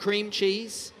add cream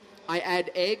cheese, I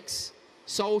add eggs,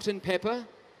 salt and pepper,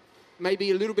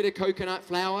 maybe a little bit of coconut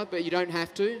flour, but you don't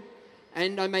have to,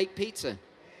 and I make pizza.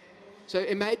 So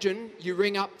imagine you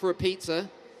ring up for a pizza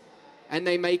and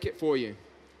they make it for you.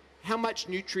 How much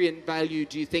nutrient value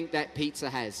do you think that pizza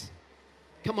has?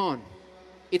 Come on,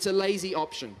 it's a lazy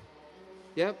option.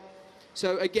 Yep.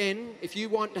 So again, if you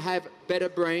want to have better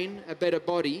brain, a better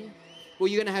body, well,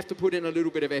 you're going to have to put in a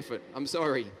little bit of effort. I'm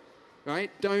sorry,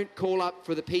 right? Don't call up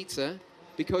for the pizza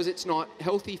because it's not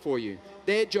healthy for you.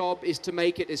 Their job is to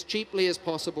make it as cheaply as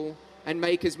possible and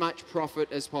make as much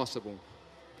profit as possible.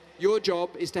 Your job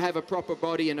is to have a proper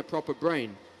body and a proper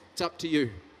brain. It's up to you.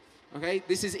 Okay?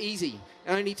 This is easy.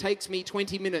 It only takes me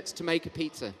 20 minutes to make a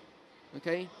pizza.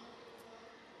 Okay?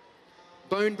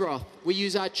 Bone broth. We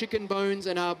use our chicken bones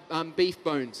and our beef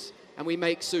bones, and we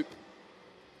make soup.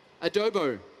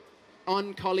 Adobo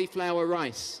on cauliflower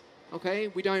rice. Okay?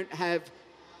 We don't have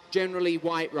generally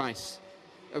white rice.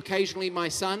 Occasionally my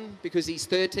son, because he's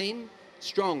 13,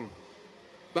 strong.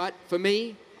 But for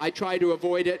me, I try to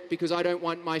avoid it because I don't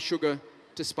want my sugar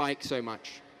to spike so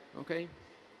much. Okay?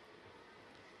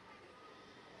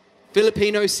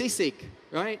 Filipino sisig,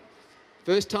 right?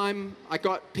 First time I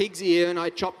got pig's ear and I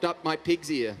chopped up my pig's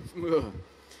ear.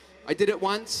 I did it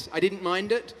once, I didn't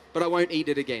mind it, but I won't eat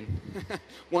it again.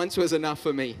 Once was enough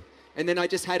for me. And then I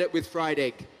just had it with fried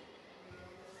egg.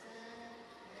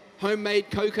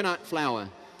 Homemade coconut flour.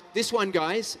 This one,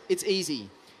 guys, it's easy.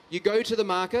 You go to the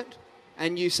market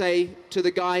and you say to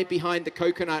the guy behind the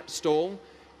coconut stall,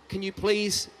 can you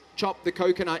please chop the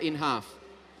coconut in half?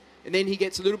 And then he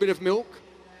gets a little bit of milk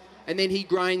and then he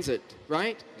grinds it,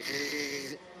 right?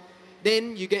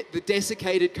 Then you get the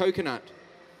desiccated coconut.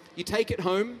 You take it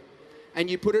home and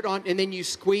you put it on and then you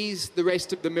squeeze the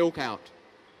rest of the milk out.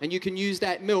 And you can use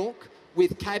that milk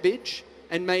with cabbage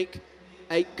and make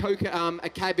a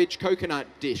cabbage coconut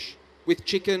dish with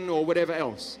chicken or whatever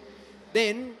else.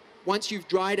 Then, once you've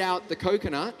dried out the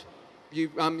coconut, you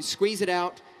squeeze it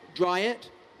out, dry it,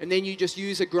 and then you just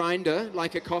use a grinder,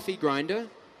 like a coffee grinder,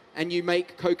 and you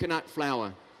make coconut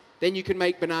flour. Then you can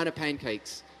make banana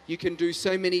pancakes. You can do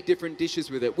so many different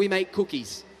dishes with it. We make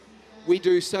cookies. We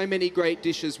do so many great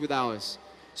dishes with ours.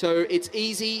 So it's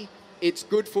easy, it's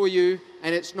good for you,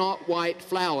 and it's not white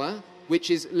flour, which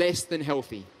is less than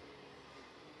healthy.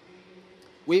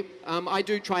 I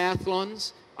do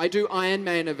triathlons. I do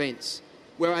Ironman events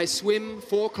where I swim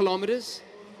 4 kilometers,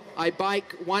 I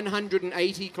bike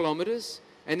 180 kilometers,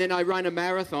 and then I run a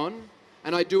marathon,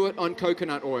 and I do it on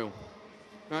coconut oil,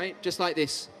 right? Just like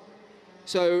this.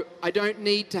 So I don't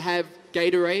need to have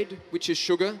Gatorade, which is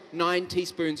sugar, 9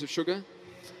 teaspoons of sugar.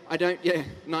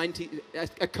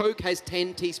 A Coke has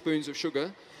 10 teaspoons of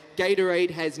sugar.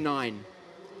 Gatorade has 9,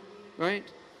 right?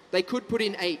 They could put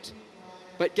in 8,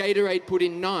 but Gatorade put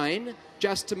in 9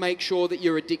 just to make sure that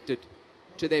you're addicted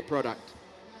to their product,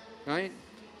 right?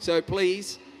 So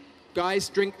please, guys,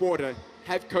 drink water,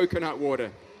 have coconut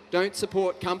water. Don't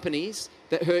support companies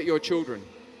that hurt your children,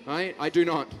 right? I do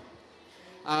not.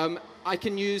 I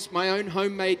can use my own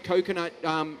homemade coconut,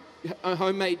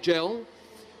 homemade gel,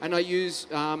 and I use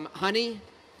honey,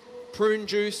 prune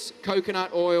juice,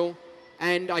 coconut oil,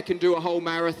 and I can do a whole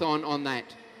marathon on that.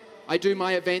 I do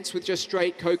my events with just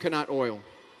straight coconut oil.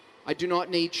 I do not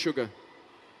need sugar.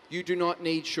 You do not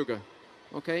need sugar,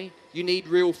 okay? You need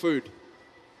real food.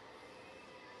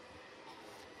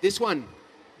 This one,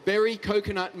 berry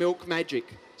coconut milk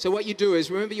magic. So what you do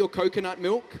is, remember your coconut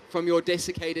milk from your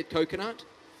desiccated coconut?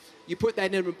 You put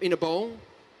that in a bowl.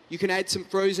 You can add some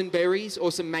frozen berries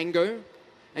or some mango,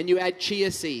 and you add chia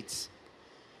seeds.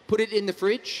 Put it in the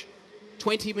fridge.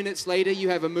 20 minutes later, you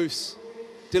have a mousse.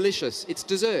 Delicious. It's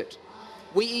dessert.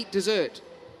 We eat dessert.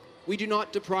 We do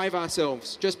not deprive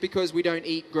ourselves just because we don't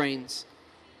eat grains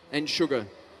and sugar.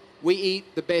 We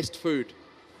eat the best food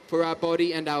for our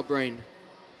body and our brain.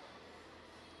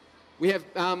 We have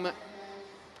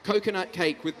coconut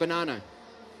cake with banana,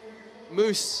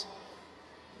 mousse,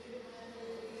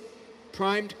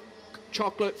 primed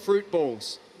chocolate fruit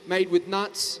balls. made with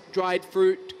nuts, dried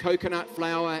fruit, coconut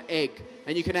flour, egg.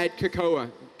 And you can add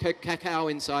cacao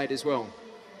inside as well.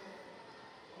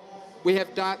 We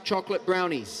have dark chocolate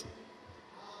brownies.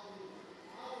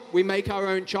 We make our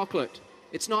own chocolate.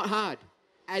 It's not hard.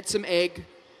 Add some egg,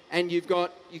 and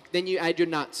then you add your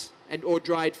nuts or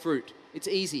dried fruit. It's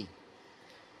easy.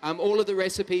 All of the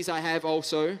recipes I have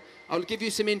also. I'll give you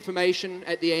some information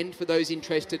at the end for those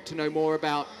interested to know more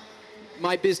about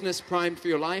my business, Primed for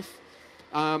Your Life.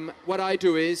 What I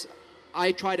do is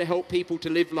I try to help people to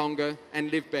live longer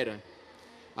and live better.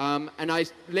 And I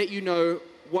let you know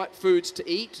what foods to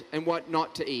eat and what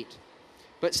not to eat.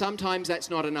 But sometimes that's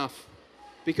not enough,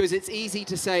 because it's easy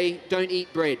to say, don't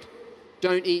eat bread,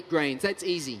 don't eat grains. That's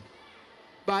easy.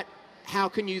 But how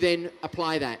can you then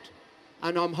apply that?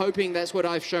 And I'm hoping that's what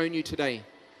I've shown you today,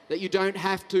 that you don't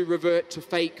have to revert to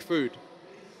fake food.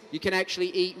 You can actually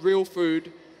eat real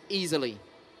food easily.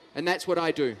 And that's what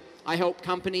I do. I help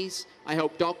companies, I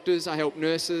help doctors, I help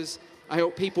nurses, I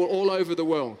help people all over the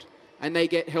world, and they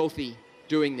get healthy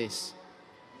doing this.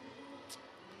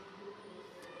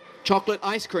 Chocolate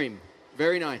ice cream,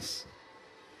 very nice.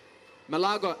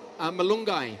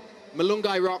 Malunggay.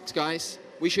 Malunggay rocks, guys.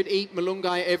 We should eat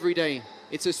malunggay every day.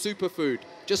 It's a superfood,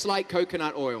 just like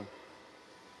coconut oil.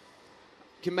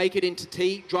 You can make it into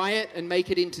tea, dry it and make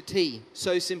it into tea.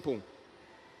 So simple.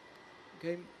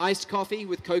 Okay. Iced coffee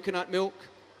with coconut milk.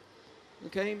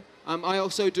 Okay. I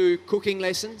also do cooking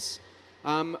lessons.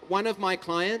 One of my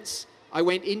clients, I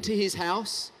went into his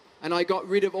house and I got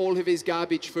rid of all of his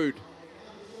garbage food.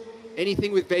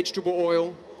 Anything with vegetable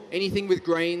oil, anything with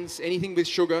grains, anything with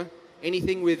sugar,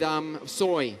 anything with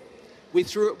soy.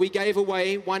 We gave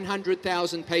away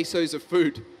 100,000 pesos of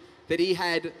food that he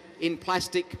had in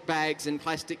plastic bags and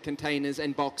plastic containers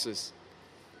and boxes.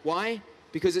 Why?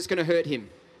 Because it's going to hurt him.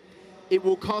 It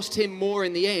will cost him more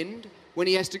in the end when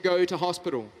he has to go to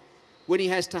hospital, when he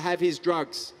has to have his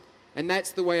drugs. And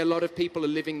that's the way a lot of people are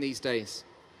living these days.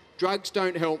 Drugs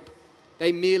don't help.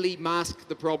 They merely mask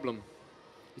the problem.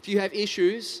 If you have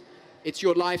issues, it's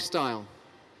your lifestyle.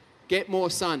 Get more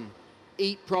sun,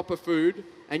 eat proper food,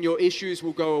 and your issues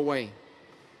will go away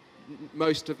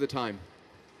most of the time.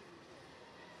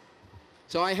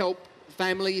 So I help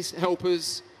families,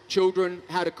 helpers, children,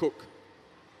 how to cook.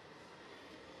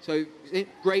 So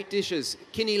great dishes.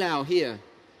 Kinilaw here.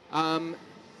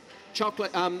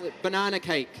 Chocolate, banana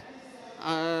cake.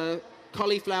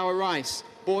 Cauliflower rice.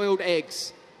 Boiled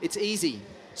eggs. It's easy.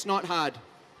 It's not hard.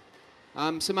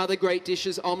 Some other great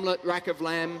dishes, omelette, rack of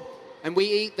lamb, and we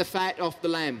eat the fat off the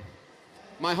lamb.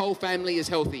 My whole family is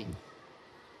healthy.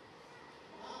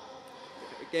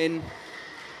 Again,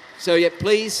 so yeah,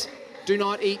 please do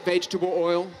not eat vegetable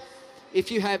oil.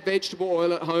 If you have vegetable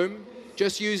oil at home,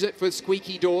 just use it for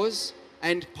squeaky doors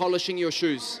and polishing your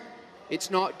shoes. It's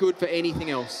not good for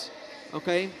anything else,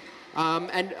 okay?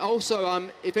 And also,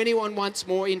 if anyone wants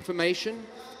more information,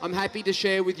 I'm happy to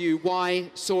share with you why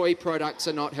soy products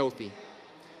are not healthy,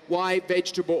 why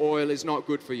vegetable oil is not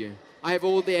good for you. I have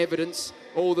all the evidence,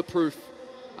 all the proof.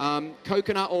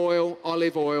 Coconut oil,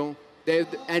 olive oil,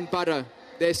 and butter,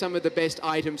 they're some of the best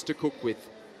items to cook with.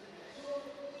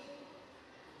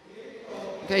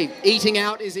 Okay, eating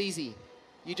out is easy.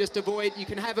 You just avoid, you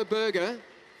can have a burger.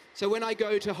 So when I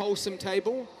go to Wholesome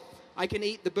Table, I can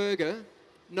eat the burger,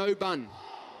 no bun,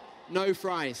 no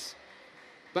fries.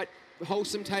 But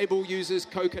Wholesome Table uses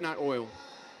coconut oil.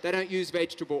 They don't use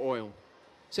vegetable oil.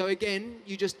 So again,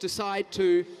 you just decide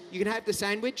you can have the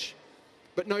sandwich,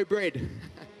 but no bread.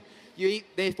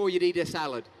 Therefore you'd eat a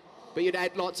salad, but you'd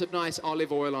add lots of nice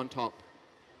olive oil on top.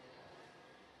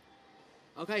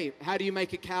 Okay, how do you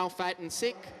make a cow fat and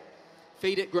sick?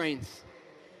 Feed it grains.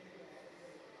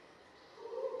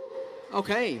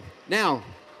 Okay, now,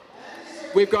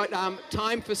 we've got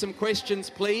time for some questions,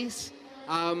 please.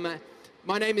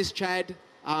 My name is Chad.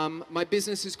 My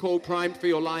business is called Primed for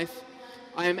Your Life.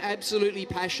 I am absolutely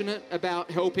passionate about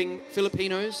helping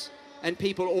Filipinos and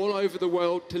people all over the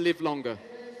world to live longer.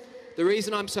 The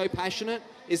reason I'm so passionate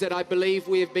is that I believe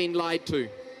we have been lied to.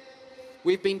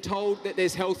 We've been told that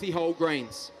there's healthy whole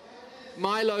grains.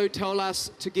 Milo told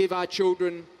us to give our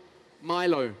children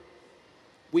Milo.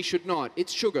 We should not.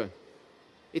 It's sugar.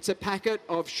 It's a packet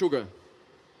of sugar.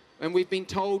 And we've been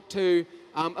told to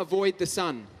avoid the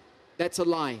sun. That's a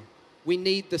lie. We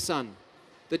need the sun.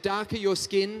 The darker your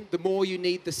skin, the more you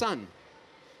need the sun.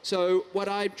 So what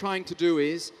I'm trying to do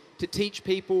is to teach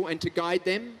people and to guide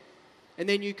them, and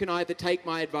then you can either take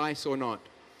my advice or not.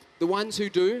 The ones who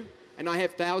do, and I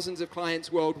have thousands of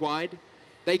clients worldwide,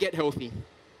 they get healthy.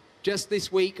 Just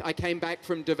this week, I came back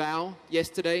from Davao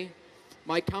yesterday.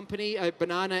 My company, a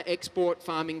banana export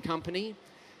farming company,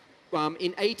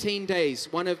 in 18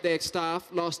 days, one of their staff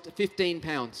lost 15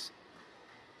 pounds.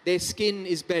 Their skin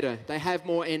is better. They have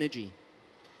more energy.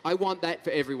 I want that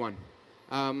for everyone.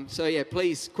 So yeah,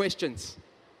 please, questions?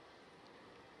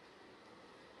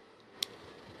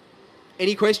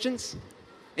 Any questions?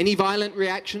 Any violent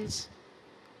reactions?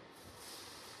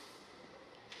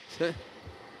 Sir?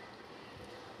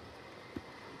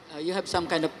 You have some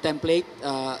kind of template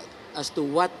as to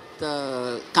what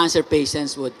cancer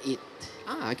patients would eat.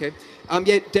 Ah, okay.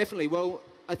 Yeah, definitely. Well,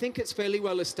 I think it's fairly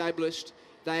well established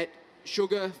that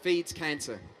sugar feeds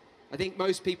cancer. I think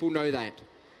most people know that.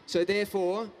 So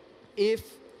therefore, if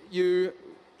you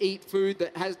eat food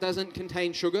that doesn't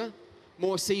contain sugar,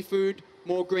 more seafood,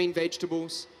 more green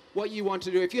vegetables, what you want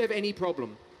to do, if you have any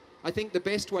problem, I think the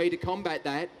best way to combat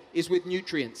that is with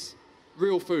nutrients,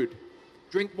 real food.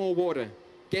 Drink more water,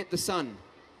 get the sun,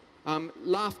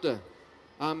 laughter,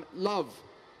 love,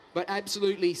 but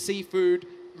absolutely seafood,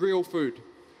 real food.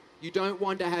 You don't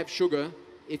want to have sugar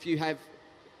if you have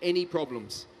any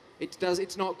problems.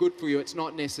 It's not good for you, it's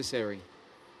not necessary.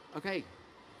 Okay,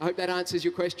 I hope that answers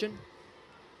your question.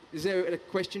 Is there a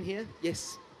question here?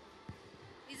 Yes?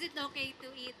 Is it okay to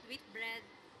eat wheat bread?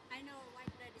 I know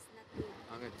white bread is not good.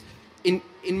 Okay.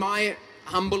 In my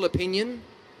humble opinion,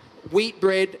 wheat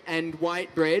bread and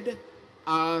white bread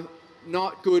are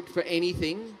not good for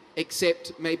anything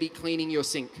except maybe cleaning your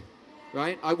sink,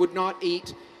 right? I would not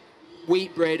eat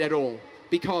wheat bread at all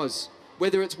because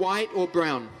whether it's white or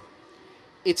brown,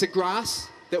 it's a grass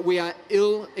that we are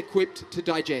ill-equipped to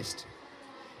digest.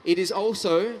 It is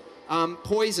also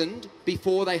poisoned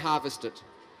before they harvest it.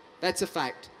 That's a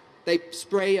fact. They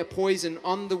spray a poison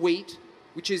on the wheat,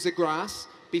 which is a grass,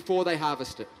 before they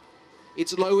harvest it.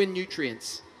 It's low in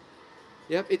nutrients.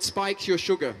 Yep, it spikes your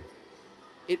sugar.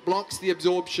 It blocks the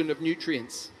absorption of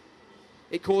nutrients.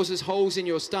 It causes holes in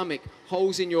your stomach,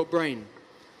 holes in your brain.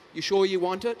 You sure you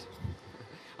want it?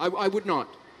 I would not.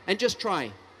 And just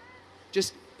try.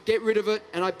 Just get rid of it,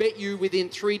 and I bet you within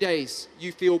 3 days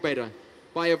you feel better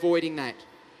by avoiding that.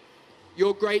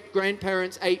 Your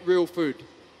great-grandparents ate real food.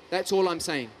 That's all I'm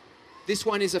saying. This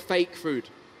one is a fake food.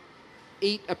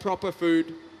 Eat a proper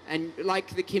food, and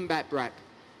like the kimbap wrap.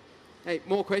 Hey,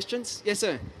 more questions? Yes,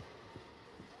 sir.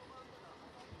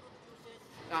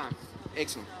 Ah,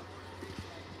 excellent.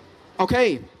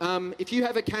 Okay, if you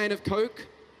have a can of Coke,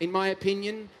 in my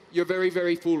opinion, you're very,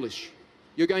 very foolish.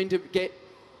 You're going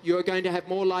to have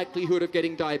more likelihood of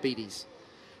getting diabetes.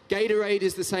 Gatorade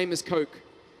is the same as Coke.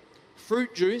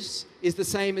 Fruit juice is the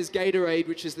same as Gatorade,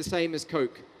 which is the same as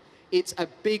Coke. It's a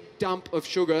big dump of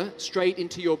sugar straight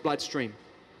into your bloodstream.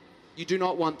 You do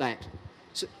not want that.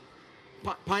 So,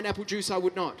 pineapple juice, I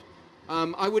would not.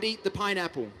 I would eat the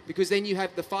pineapple because then you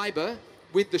have the fiber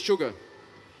with the sugar.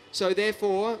 So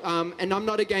therefore, and I'm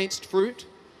not against fruit,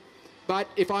 but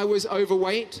if I was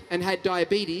overweight and had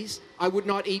diabetes, I would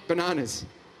not eat bananas.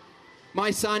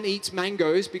 My son eats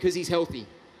mangoes because he's healthy.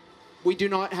 We do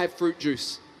not have fruit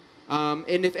juice.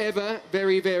 And if ever,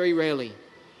 very, very rarely.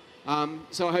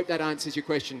 So I hope that answers your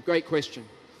question. Great question.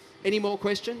 Any more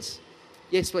questions?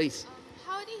 Yes, please.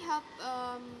 How do you help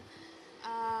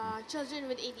children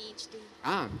with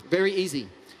ADHD? Very easy.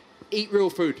 Eat real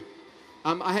food.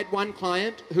 I had one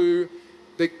client who,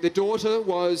 the daughter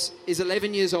is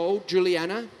 11 years old,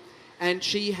 Juliana, and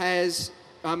she has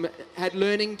had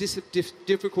learning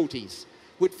difficulties.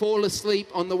 Would fall asleep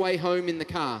on the way home in the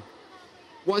car.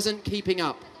 Wasn't keeping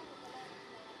up.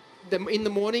 In the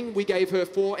morning, we gave her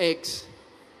 4 eggs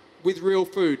with real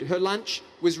food. Her lunch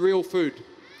was real food.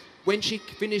 When she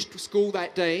finished school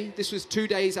that day, this was 2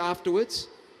 days afterwards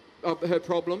of her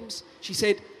problems, she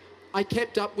said, I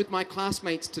kept up with my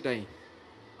classmates today.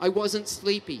 I wasn't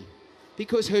sleepy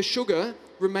because her sugar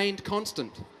remained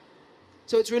constant.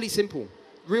 So it's really simple.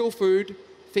 Real food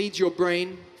feeds your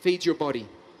brain, feeds your body.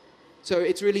 So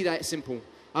it's really that simple.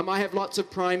 I have lots of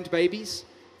primed babies,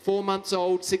 4 months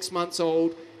old, 6 months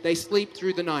old. They sleep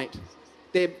through the night.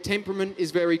 Their temperament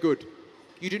is very good.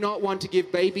 You do not want to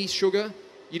give babies sugar.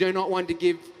 You do not want to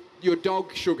give your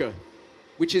dog sugar,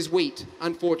 which is wheat,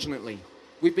 unfortunately.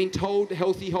 We've been told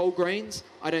healthy whole grains.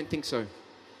 I don't think so.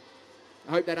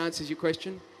 I hope that answers your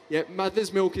question. Yeah,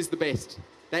 mother's milk is the best.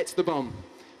 That's the bomb.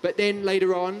 But then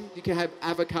later on, you can have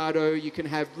avocado, you can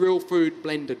have real food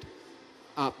blended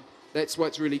up. That's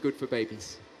what's really good for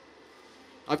babies.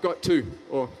 I've got 2,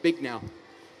 or big now.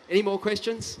 Any more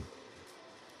questions?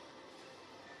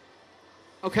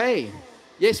 Okay.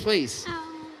 Yes, please.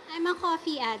 I'm a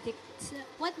coffee addict.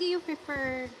 What do you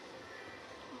prefer?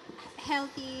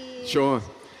 Healthy? Sure.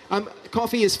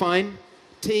 Coffee is fine.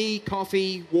 Tea,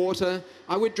 coffee, water.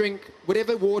 I would drink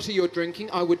whatever water you're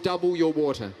drinking, I would double your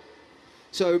water.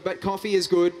 So, but coffee is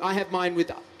good. I have mine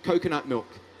with coconut milk,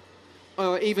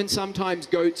 or even sometimes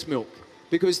goat's milk,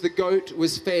 because the goat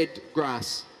was fed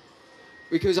grass.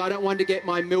 Because I don't want to get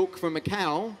my milk from a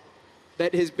cow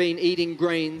that has been eating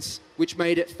grains which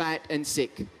made it fat and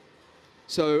sick.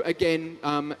 So again,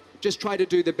 just try to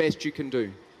do the best you can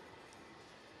do.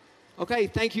 Okay,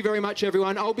 thank you very much,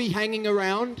 everyone. I'll be hanging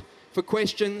around for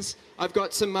questions. I've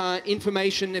got some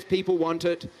information if people want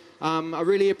it. I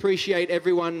really appreciate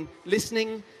everyone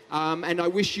listening, and I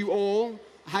wish you all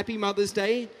happy Mother's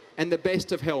Day and the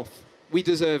best of health. We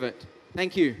deserve it.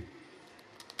 Thank you.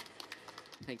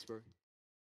 Thanks, bro.